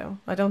at it though.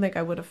 I don't think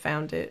I would have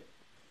found it.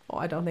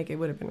 Well, I don't think it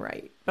would have been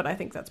right, but I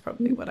think that's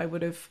probably what I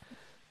would have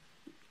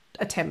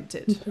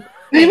attempted.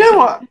 You know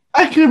what?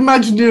 I can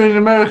imagine doing an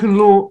American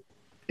law,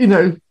 you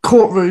know,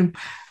 courtroom,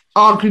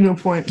 arguing your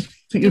point. I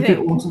think you'd be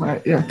awesome at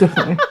it. Yeah,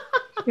 definitely.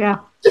 Yeah.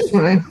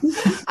 Definitely.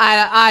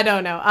 I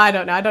don't know. I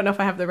don't know if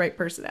I have the right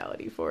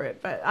personality for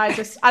it, but I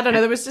don't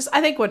know.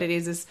 I think what it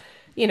is,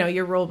 you know,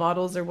 your role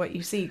models are what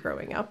you see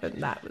growing up,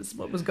 and that was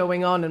what was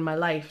going on in my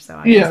life. So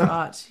I just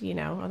thought, you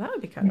know, well, that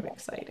would be kind of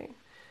exciting.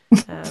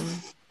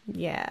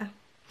 Yeah.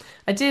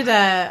 I did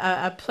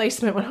a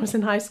placement when I was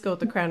in high school at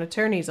the Crown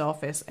Attorney's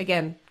office.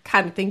 Again,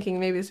 kind of thinking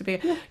maybe this would be...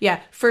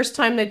 first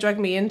time they dragged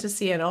me in to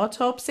see an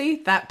autopsy,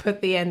 that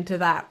put the end to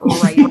that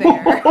right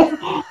there.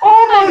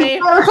 God,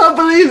 I can't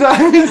believe that.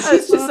 I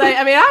was just like,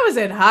 I was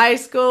in high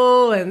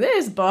school and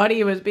this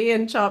body was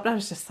being chopped. I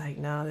was just like,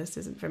 no, this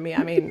isn't for me.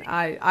 I mean,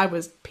 I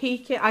was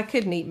peaking. I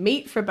couldn't eat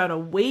meat for about a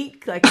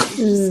week. Like, it was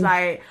just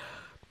like...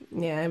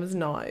 Yeah, it was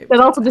not.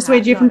 That also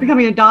dissuades you from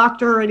becoming a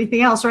doctor or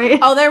anything else, right?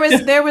 Oh,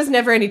 there was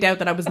never any doubt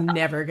that I was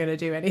never going to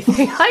do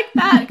anything like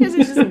that because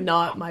it's just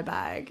not my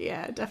bag.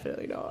 Yeah,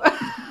 definitely not.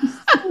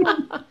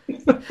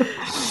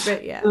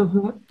 But yeah,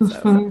 so,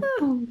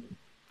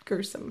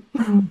 gruesome.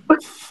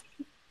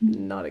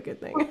 Not a good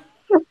thing.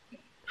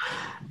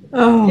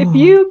 If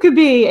you could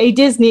be a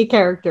Disney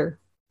character,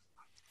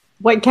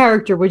 what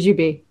character would you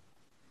be?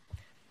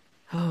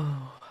 Oh.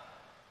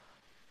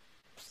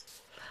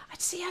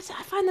 See, I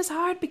find this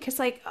hard because,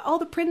 like, all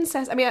the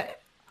princess. I mean,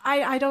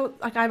 I don't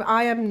like.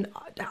 I am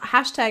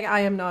hashtag.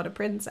 I am not a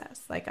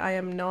princess. Like, I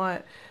am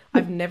not.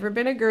 I've never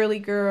been a girly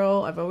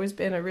girl. I've always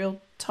been a real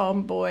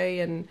tomboy,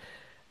 and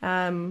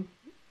I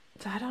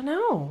don't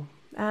know.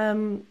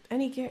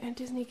 Any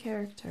Disney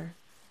character.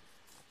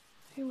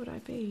 Who would I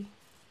be?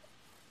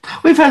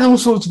 We've had all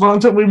sorts of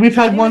answers, haven't we? We've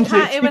had one.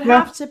 It would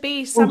have to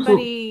be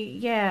somebody.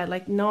 Yeah,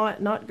 like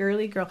not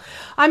girly girl.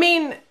 I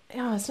mean.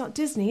 Oh, it's not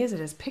Disney, is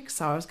it? It's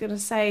Pixar. I was going to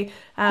say...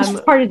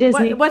 it's part of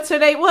Disney. What's her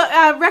name?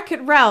 Well,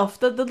 Wreck-It Ralph,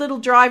 the little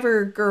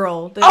driver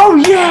girl. Oh,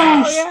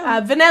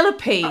 yes!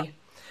 Vanellope.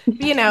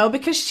 You know,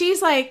 because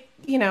she's like,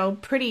 you know,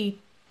 pretty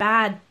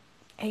bad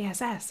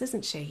ASS,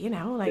 isn't she? You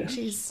know, like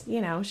she's, you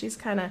know, she's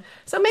kind of...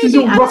 So maybe,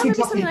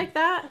 something like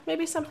that.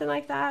 Maybe something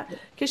like that.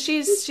 Because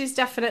she's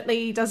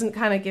definitely doesn't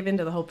kind of give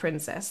into the whole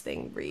princess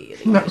thing, really.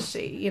 No.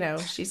 She, you know,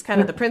 she's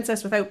kind of the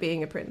princess without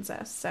being a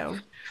princess, so...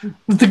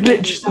 The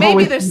glitch.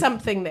 Maybe there's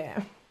something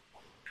there.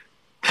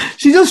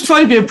 She does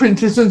try to be a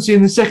princess, doesn't she,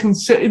 in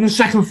the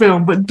second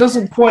film, but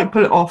doesn't quite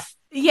pull it off.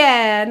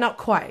 Yeah, not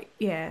quite.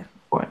 Yeah.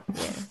 Quite.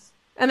 Yeah.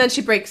 And then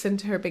she breaks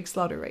into her big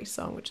slaughter race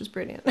song, which is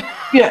brilliant.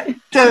 Yeah,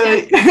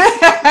 totally.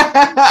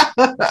 I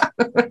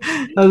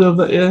love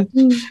that. Yeah.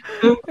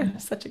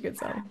 Such a good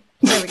song.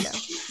 There we go.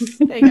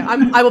 There you go.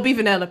 I will be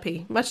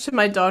Vanellope, much to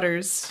my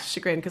daughter's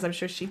chagrin, because I'm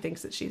sure she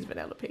thinks that she's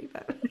Vanellope.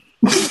 But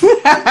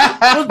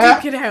we'll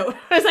duke it out.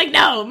 I was like,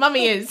 no,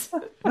 Mummy is.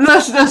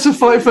 That's a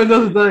fight for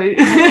another day.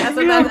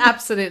 That's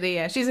absolutely,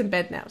 yeah. She's in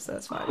bed now, so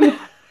that's fine.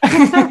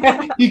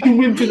 You can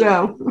whimper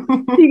now.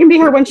 You can be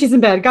her when she's in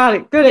bed. Got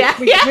it. Good. Yeah,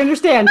 we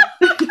understand.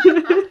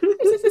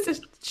 It's a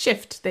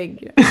shift thing.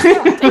 You know?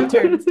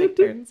 Take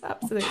turns.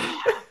 Absolutely.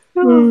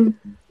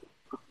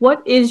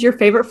 what is your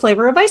favorite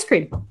flavor of ice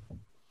cream?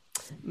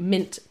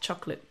 Mint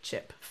chocolate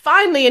chip.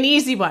 Finally, an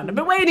easy one. I've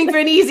been waiting for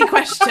an easy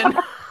question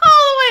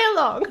all the way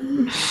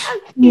along.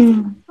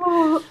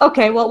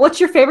 Okay, well, what's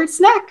your favorite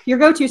snack? Your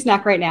go-to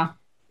snack right now?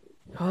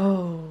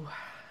 Oh,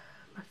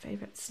 my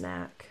favorite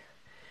snack.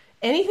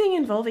 Anything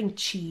involving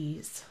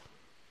cheese.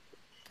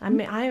 I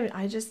mean,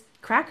 I just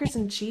crackers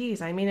and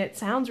cheese. I mean, it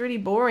sounds really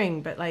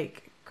boring, but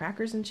like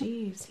crackers and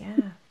cheese,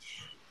 yeah.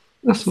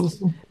 That's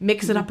awesome.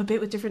 Mix it up a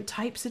bit with different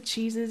types of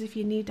cheeses if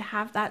you need to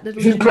have that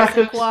little je ne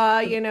sais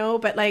quoi, you know,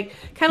 but like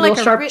kind of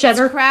like a Ritz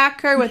cheddar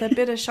cracker with a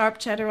bit of sharp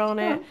cheddar on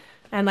it,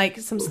 and like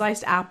some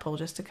sliced apple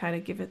just to kind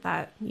of give it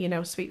that, you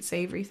know, sweet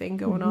savory thing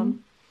going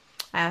on.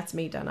 That's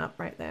me done up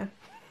right there.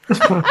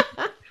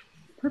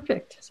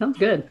 Perfect. Sounds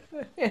good.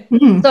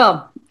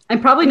 So I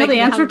probably know the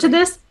answer to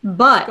this,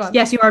 but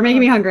yes, you are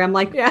making me hungry. I'm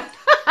like, yeah.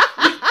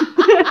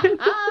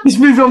 Let's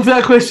move on to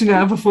that question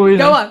now before you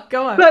know.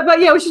 Go on.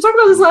 But yeah, we should talk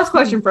about this last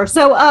question first.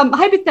 So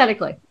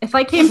hypothetically, if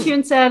I came to you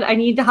and said I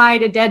need to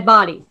hide a dead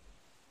body,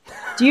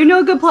 do you know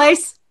a good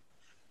place?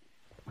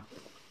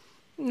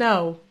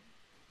 No.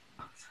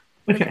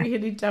 Okay. I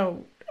really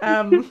don't.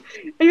 And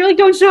you're like,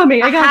 don't show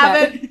me. I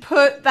haven't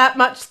put that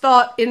much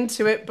thought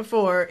into it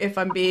before, if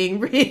I'm being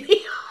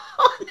really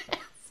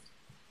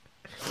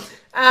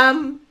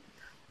honest.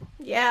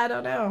 Yeah, I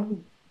don't know.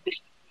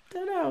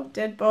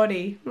 Dead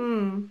body.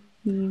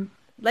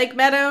 Lake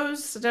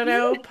Meadows, I don't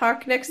know,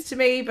 park next to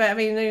me, but I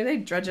mean, they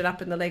dredge it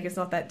up in the lake. It's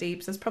not that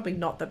deep, so it's probably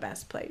not the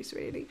best place,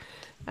 really.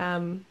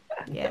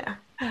 Yeah,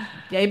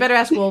 you better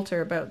ask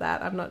Walter about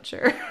that. I'm not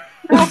sure.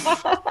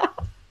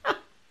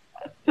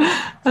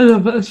 I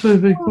love that. That's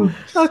very cool.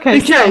 Okay,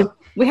 so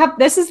we have,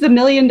 this is the $1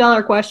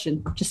 million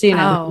question, just so you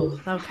know.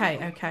 Oh,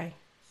 okay.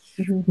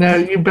 Now,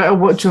 you better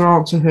watch your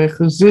answer here,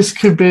 because this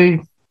could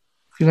be,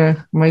 you know,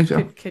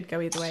 major. Could go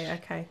either way.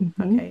 Okay.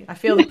 I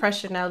feel the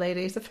pressure now,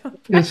 ladies. I feel the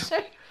pressure.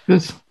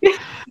 Good.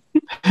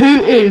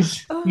 Who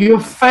is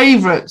your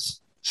favourite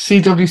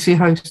CWC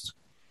host?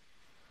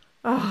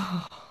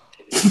 Oh.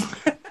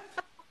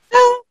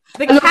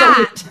 The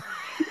cat.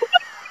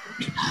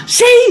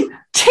 See?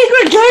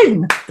 Tigger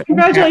again!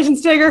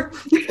 Congratulations, Tigger.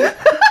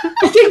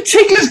 I think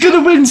Tigger's going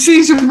to win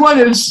season 1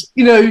 as,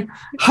 you know,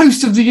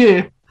 host of the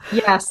year.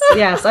 Yes.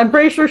 I'm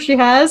pretty sure she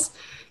has.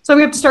 So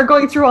we have to start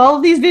going through all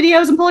of these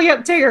videos and pulling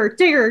up Tigger.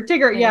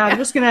 Yeah, we're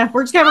just gonna have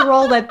a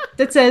roll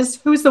that says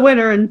who's the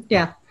winner, and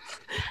yeah.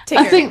 Tigger.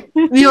 I think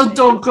the odd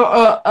dog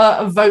got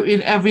a vote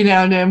in every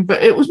now and then,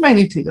 but it was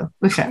mainly Tigger,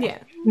 the cat. Yeah.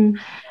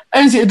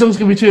 I don't think the dog's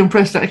going to be too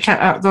impressed that a cat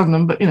outdone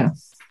them, but you know.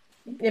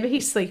 Yeah, but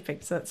he's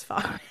sleeping, so that's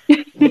fine.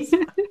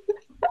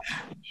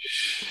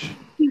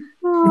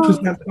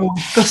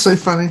 That's so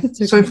funny.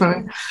 So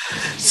funny.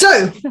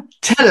 So,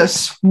 tell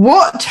us,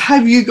 what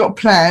have you got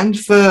planned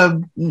for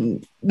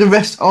the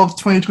rest of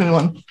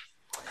 2021?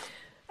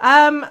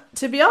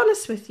 To be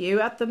honest with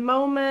you, at the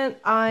moment,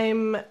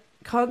 I'm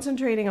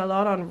concentrating a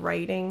lot on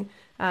writing.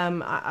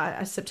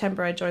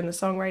 September, I joined the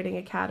Songwriting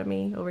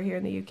Academy over here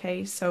in the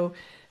UK. So,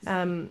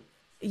 I've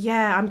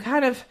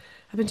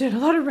been doing a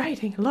lot of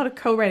writing, a lot of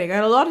co-writing. I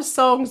got a lot of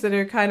songs that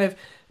are kind of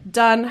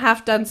done,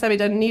 half done,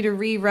 semi-done, need a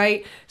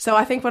rewrite. So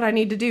I think what I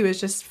need to do is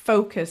just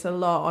focus a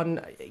lot on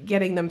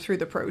getting them through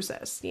the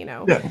process, you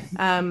know,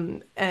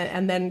 and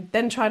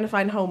then trying to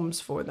find homes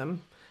for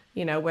them,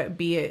 you know,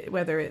 be it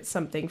whether it's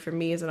something for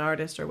me as an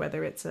artist or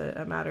whether it's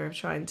a matter of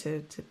trying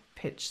to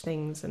pitch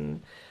things.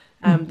 And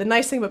the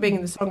nice thing about being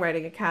in the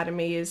Songwriting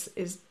Academy is,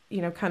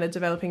 you know, kind of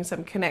developing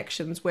some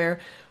connections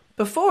where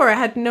before I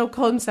had no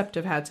concept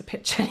of how to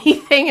pitch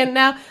anything, and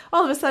now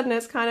all of a sudden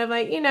it's kind of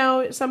like, you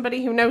know,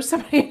 somebody who knows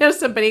somebody who knows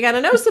somebody kind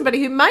of knows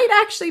somebody who might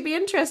actually be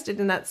interested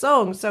in that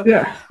song. So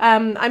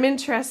I'm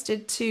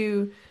interested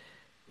to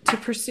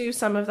pursue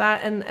some of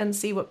that and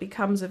see what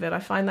becomes of it. I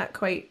find that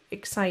quite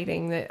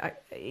exciting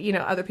that you know,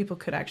 other people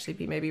could actually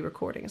be maybe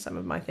recording some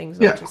of my things,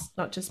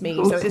 not just me.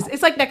 So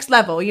it's like next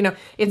level, you know.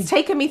 It's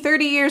taken me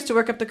 30 years to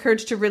work up the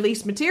courage to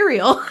release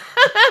material,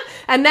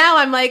 and now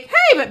I'm like,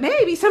 hey, but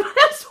maybe someone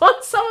else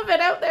wants some of it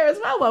out there as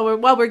well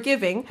while we're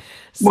giving.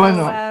 So, why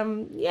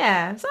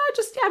not? So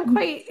I'm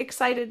quite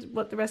excited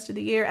what the rest of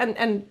the year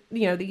and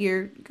you know, the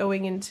year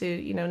going into,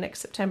 you know,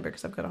 next September,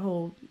 because I've got a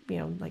whole, you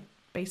know, like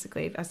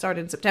basically I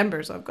started in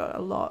September, so I've got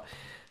a lot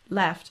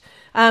left.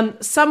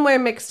 Somewhere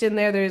mixed in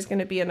there's going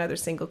to be another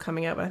single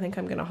coming out, but I think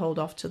I'm going to hold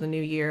off till the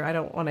new year. I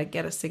don't want to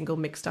get a single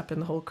mixed up in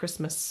the whole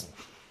Christmas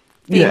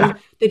thing that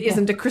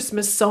isn't a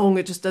Christmas song.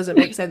 It just doesn't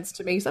make sense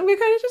to me. So I'm just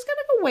going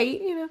to go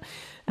wait, you know,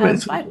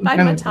 bide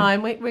my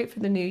time, wait for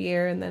the new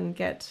year, and then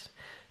get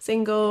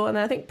single, and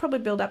then I think probably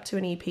build up to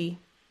an EP.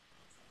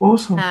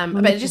 Awesome.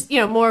 But just, you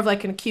know, more of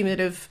like an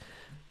accumulative,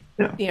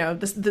 you know,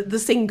 the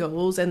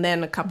singles, and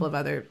then a couple of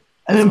other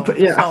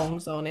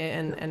songs on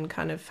it, and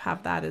kind of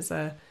have that as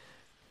a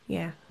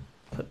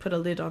put a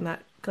lid on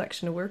that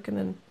collection of work, and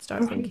then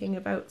start thinking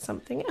about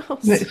something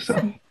else. Next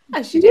time.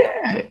 As you do.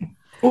 Yeah,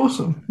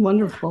 awesome,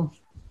 wonderful.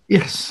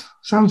 Yes,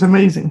 sounds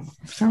amazing.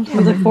 I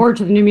look forward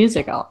to the new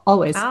music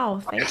always. Oh,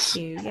 thank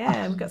you.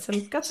 Yeah, we've got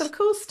some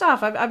cool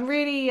stuff. I'm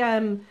really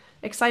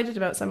excited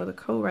about some of the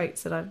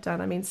co-writes that I've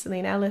done. I mean,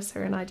 Celine Ellis,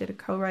 her and I did a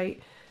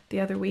co-write the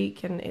other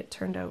week, and it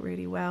turned out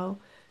really well.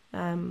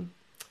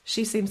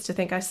 She seems to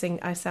think I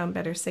sound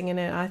better singing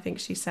it. I think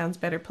she sounds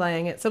better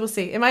playing it. So we'll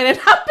see. It might end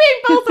up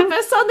being both of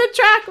us on the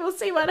track. We'll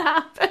see what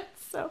happens.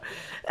 So,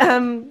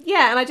 and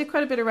I did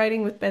quite a bit of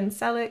writing with Ben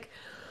Selleck.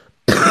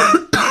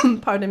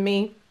 Pardon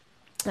me.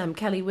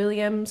 Kelly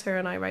Williams, her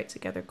and I write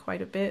together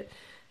quite a bit.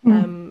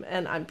 And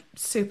I'm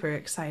super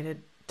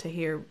excited to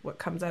hear what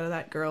comes out of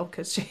that girl,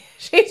 because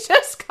she's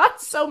just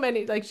got so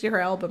many, like her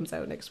album's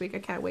out next week. I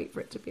can't wait for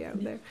it to be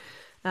out there.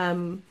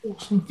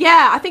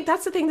 I think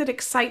that's the thing that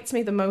excites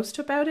me the most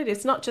about it.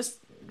 It's not just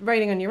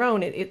writing on your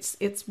own.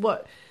 It's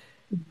what,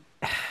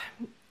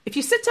 if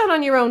you sit down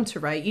on your own to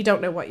write, you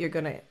don't know what you're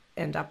going to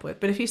end up with.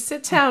 But if you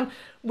sit down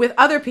with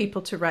other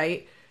people to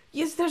write,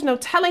 there's no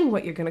telling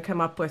what you're going to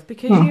come up with,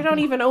 because you don't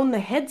even own the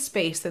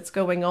headspace that's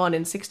going on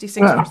in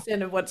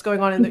 66% of what's going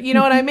on in the, you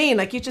know what I mean?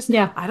 Like, you just,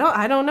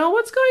 I don't know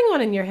what's going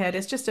on in your head.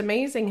 It's just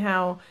amazing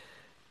how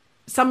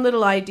some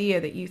little idea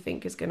that you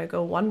think is going to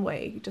go one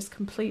way just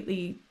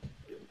completely,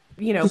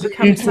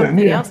 becomes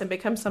something else, and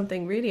becomes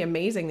something really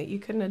amazing that you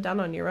couldn't have done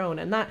on your own.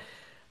 And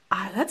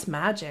that's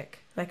magic.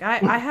 Like,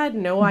 I had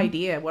no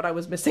idea what I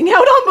was missing out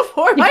on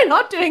before by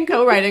not doing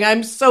co-writing.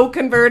 I'm so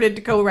converted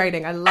to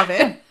co-writing. I love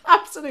it.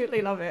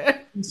 Absolutely love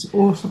it. It's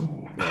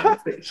awesome.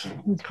 Perfect.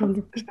 It's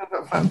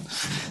fun.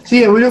 So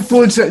yeah, we look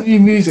forward to that new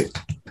music.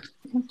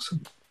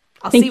 Awesome.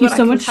 I'll see what I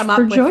can come up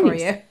with for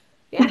you.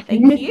 Yeah,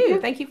 thank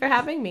you. Thank you for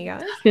having me,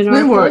 guys. It's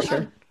been our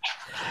pleasure.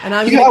 And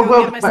I'm going to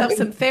go give myself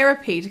some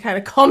therapy to kind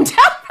of calm down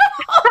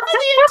all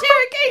the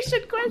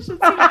interrogation questions.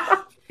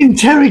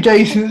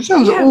 Interrogation? It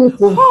sounds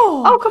awful.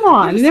 Oh, come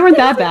on. They weren't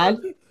that bad.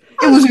 It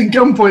was at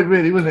gunpoint,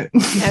 really, wasn't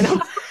it? Yeah,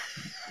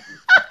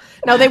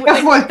 no, they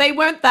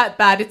weren't that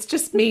bad. It's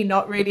just me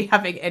not really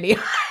having any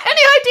idea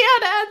how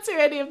to answer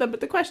any of them,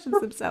 but the questions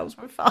themselves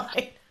were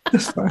fine.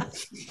 That's fine.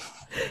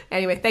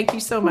 Anyway, thank you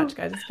so much,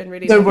 guys. It's been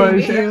really no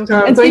worries. And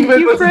thank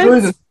you,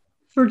 friends,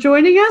 for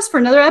joining us for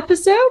another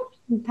episode.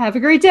 Have a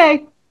great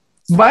day.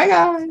 Bye,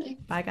 guys.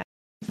 Bye, guys.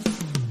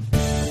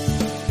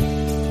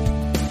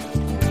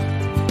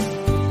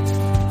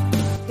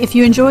 If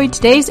you enjoyed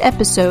today's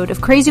episode of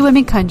Crazy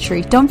Women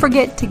Country, don't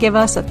forget to give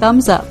us a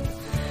thumbs up.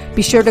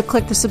 Be sure to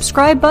click the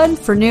subscribe button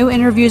for new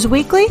interviews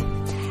weekly.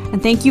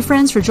 And thank you,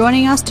 friends, for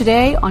joining us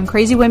today on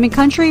Crazy Women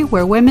Country,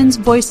 where women's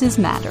voices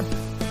matter.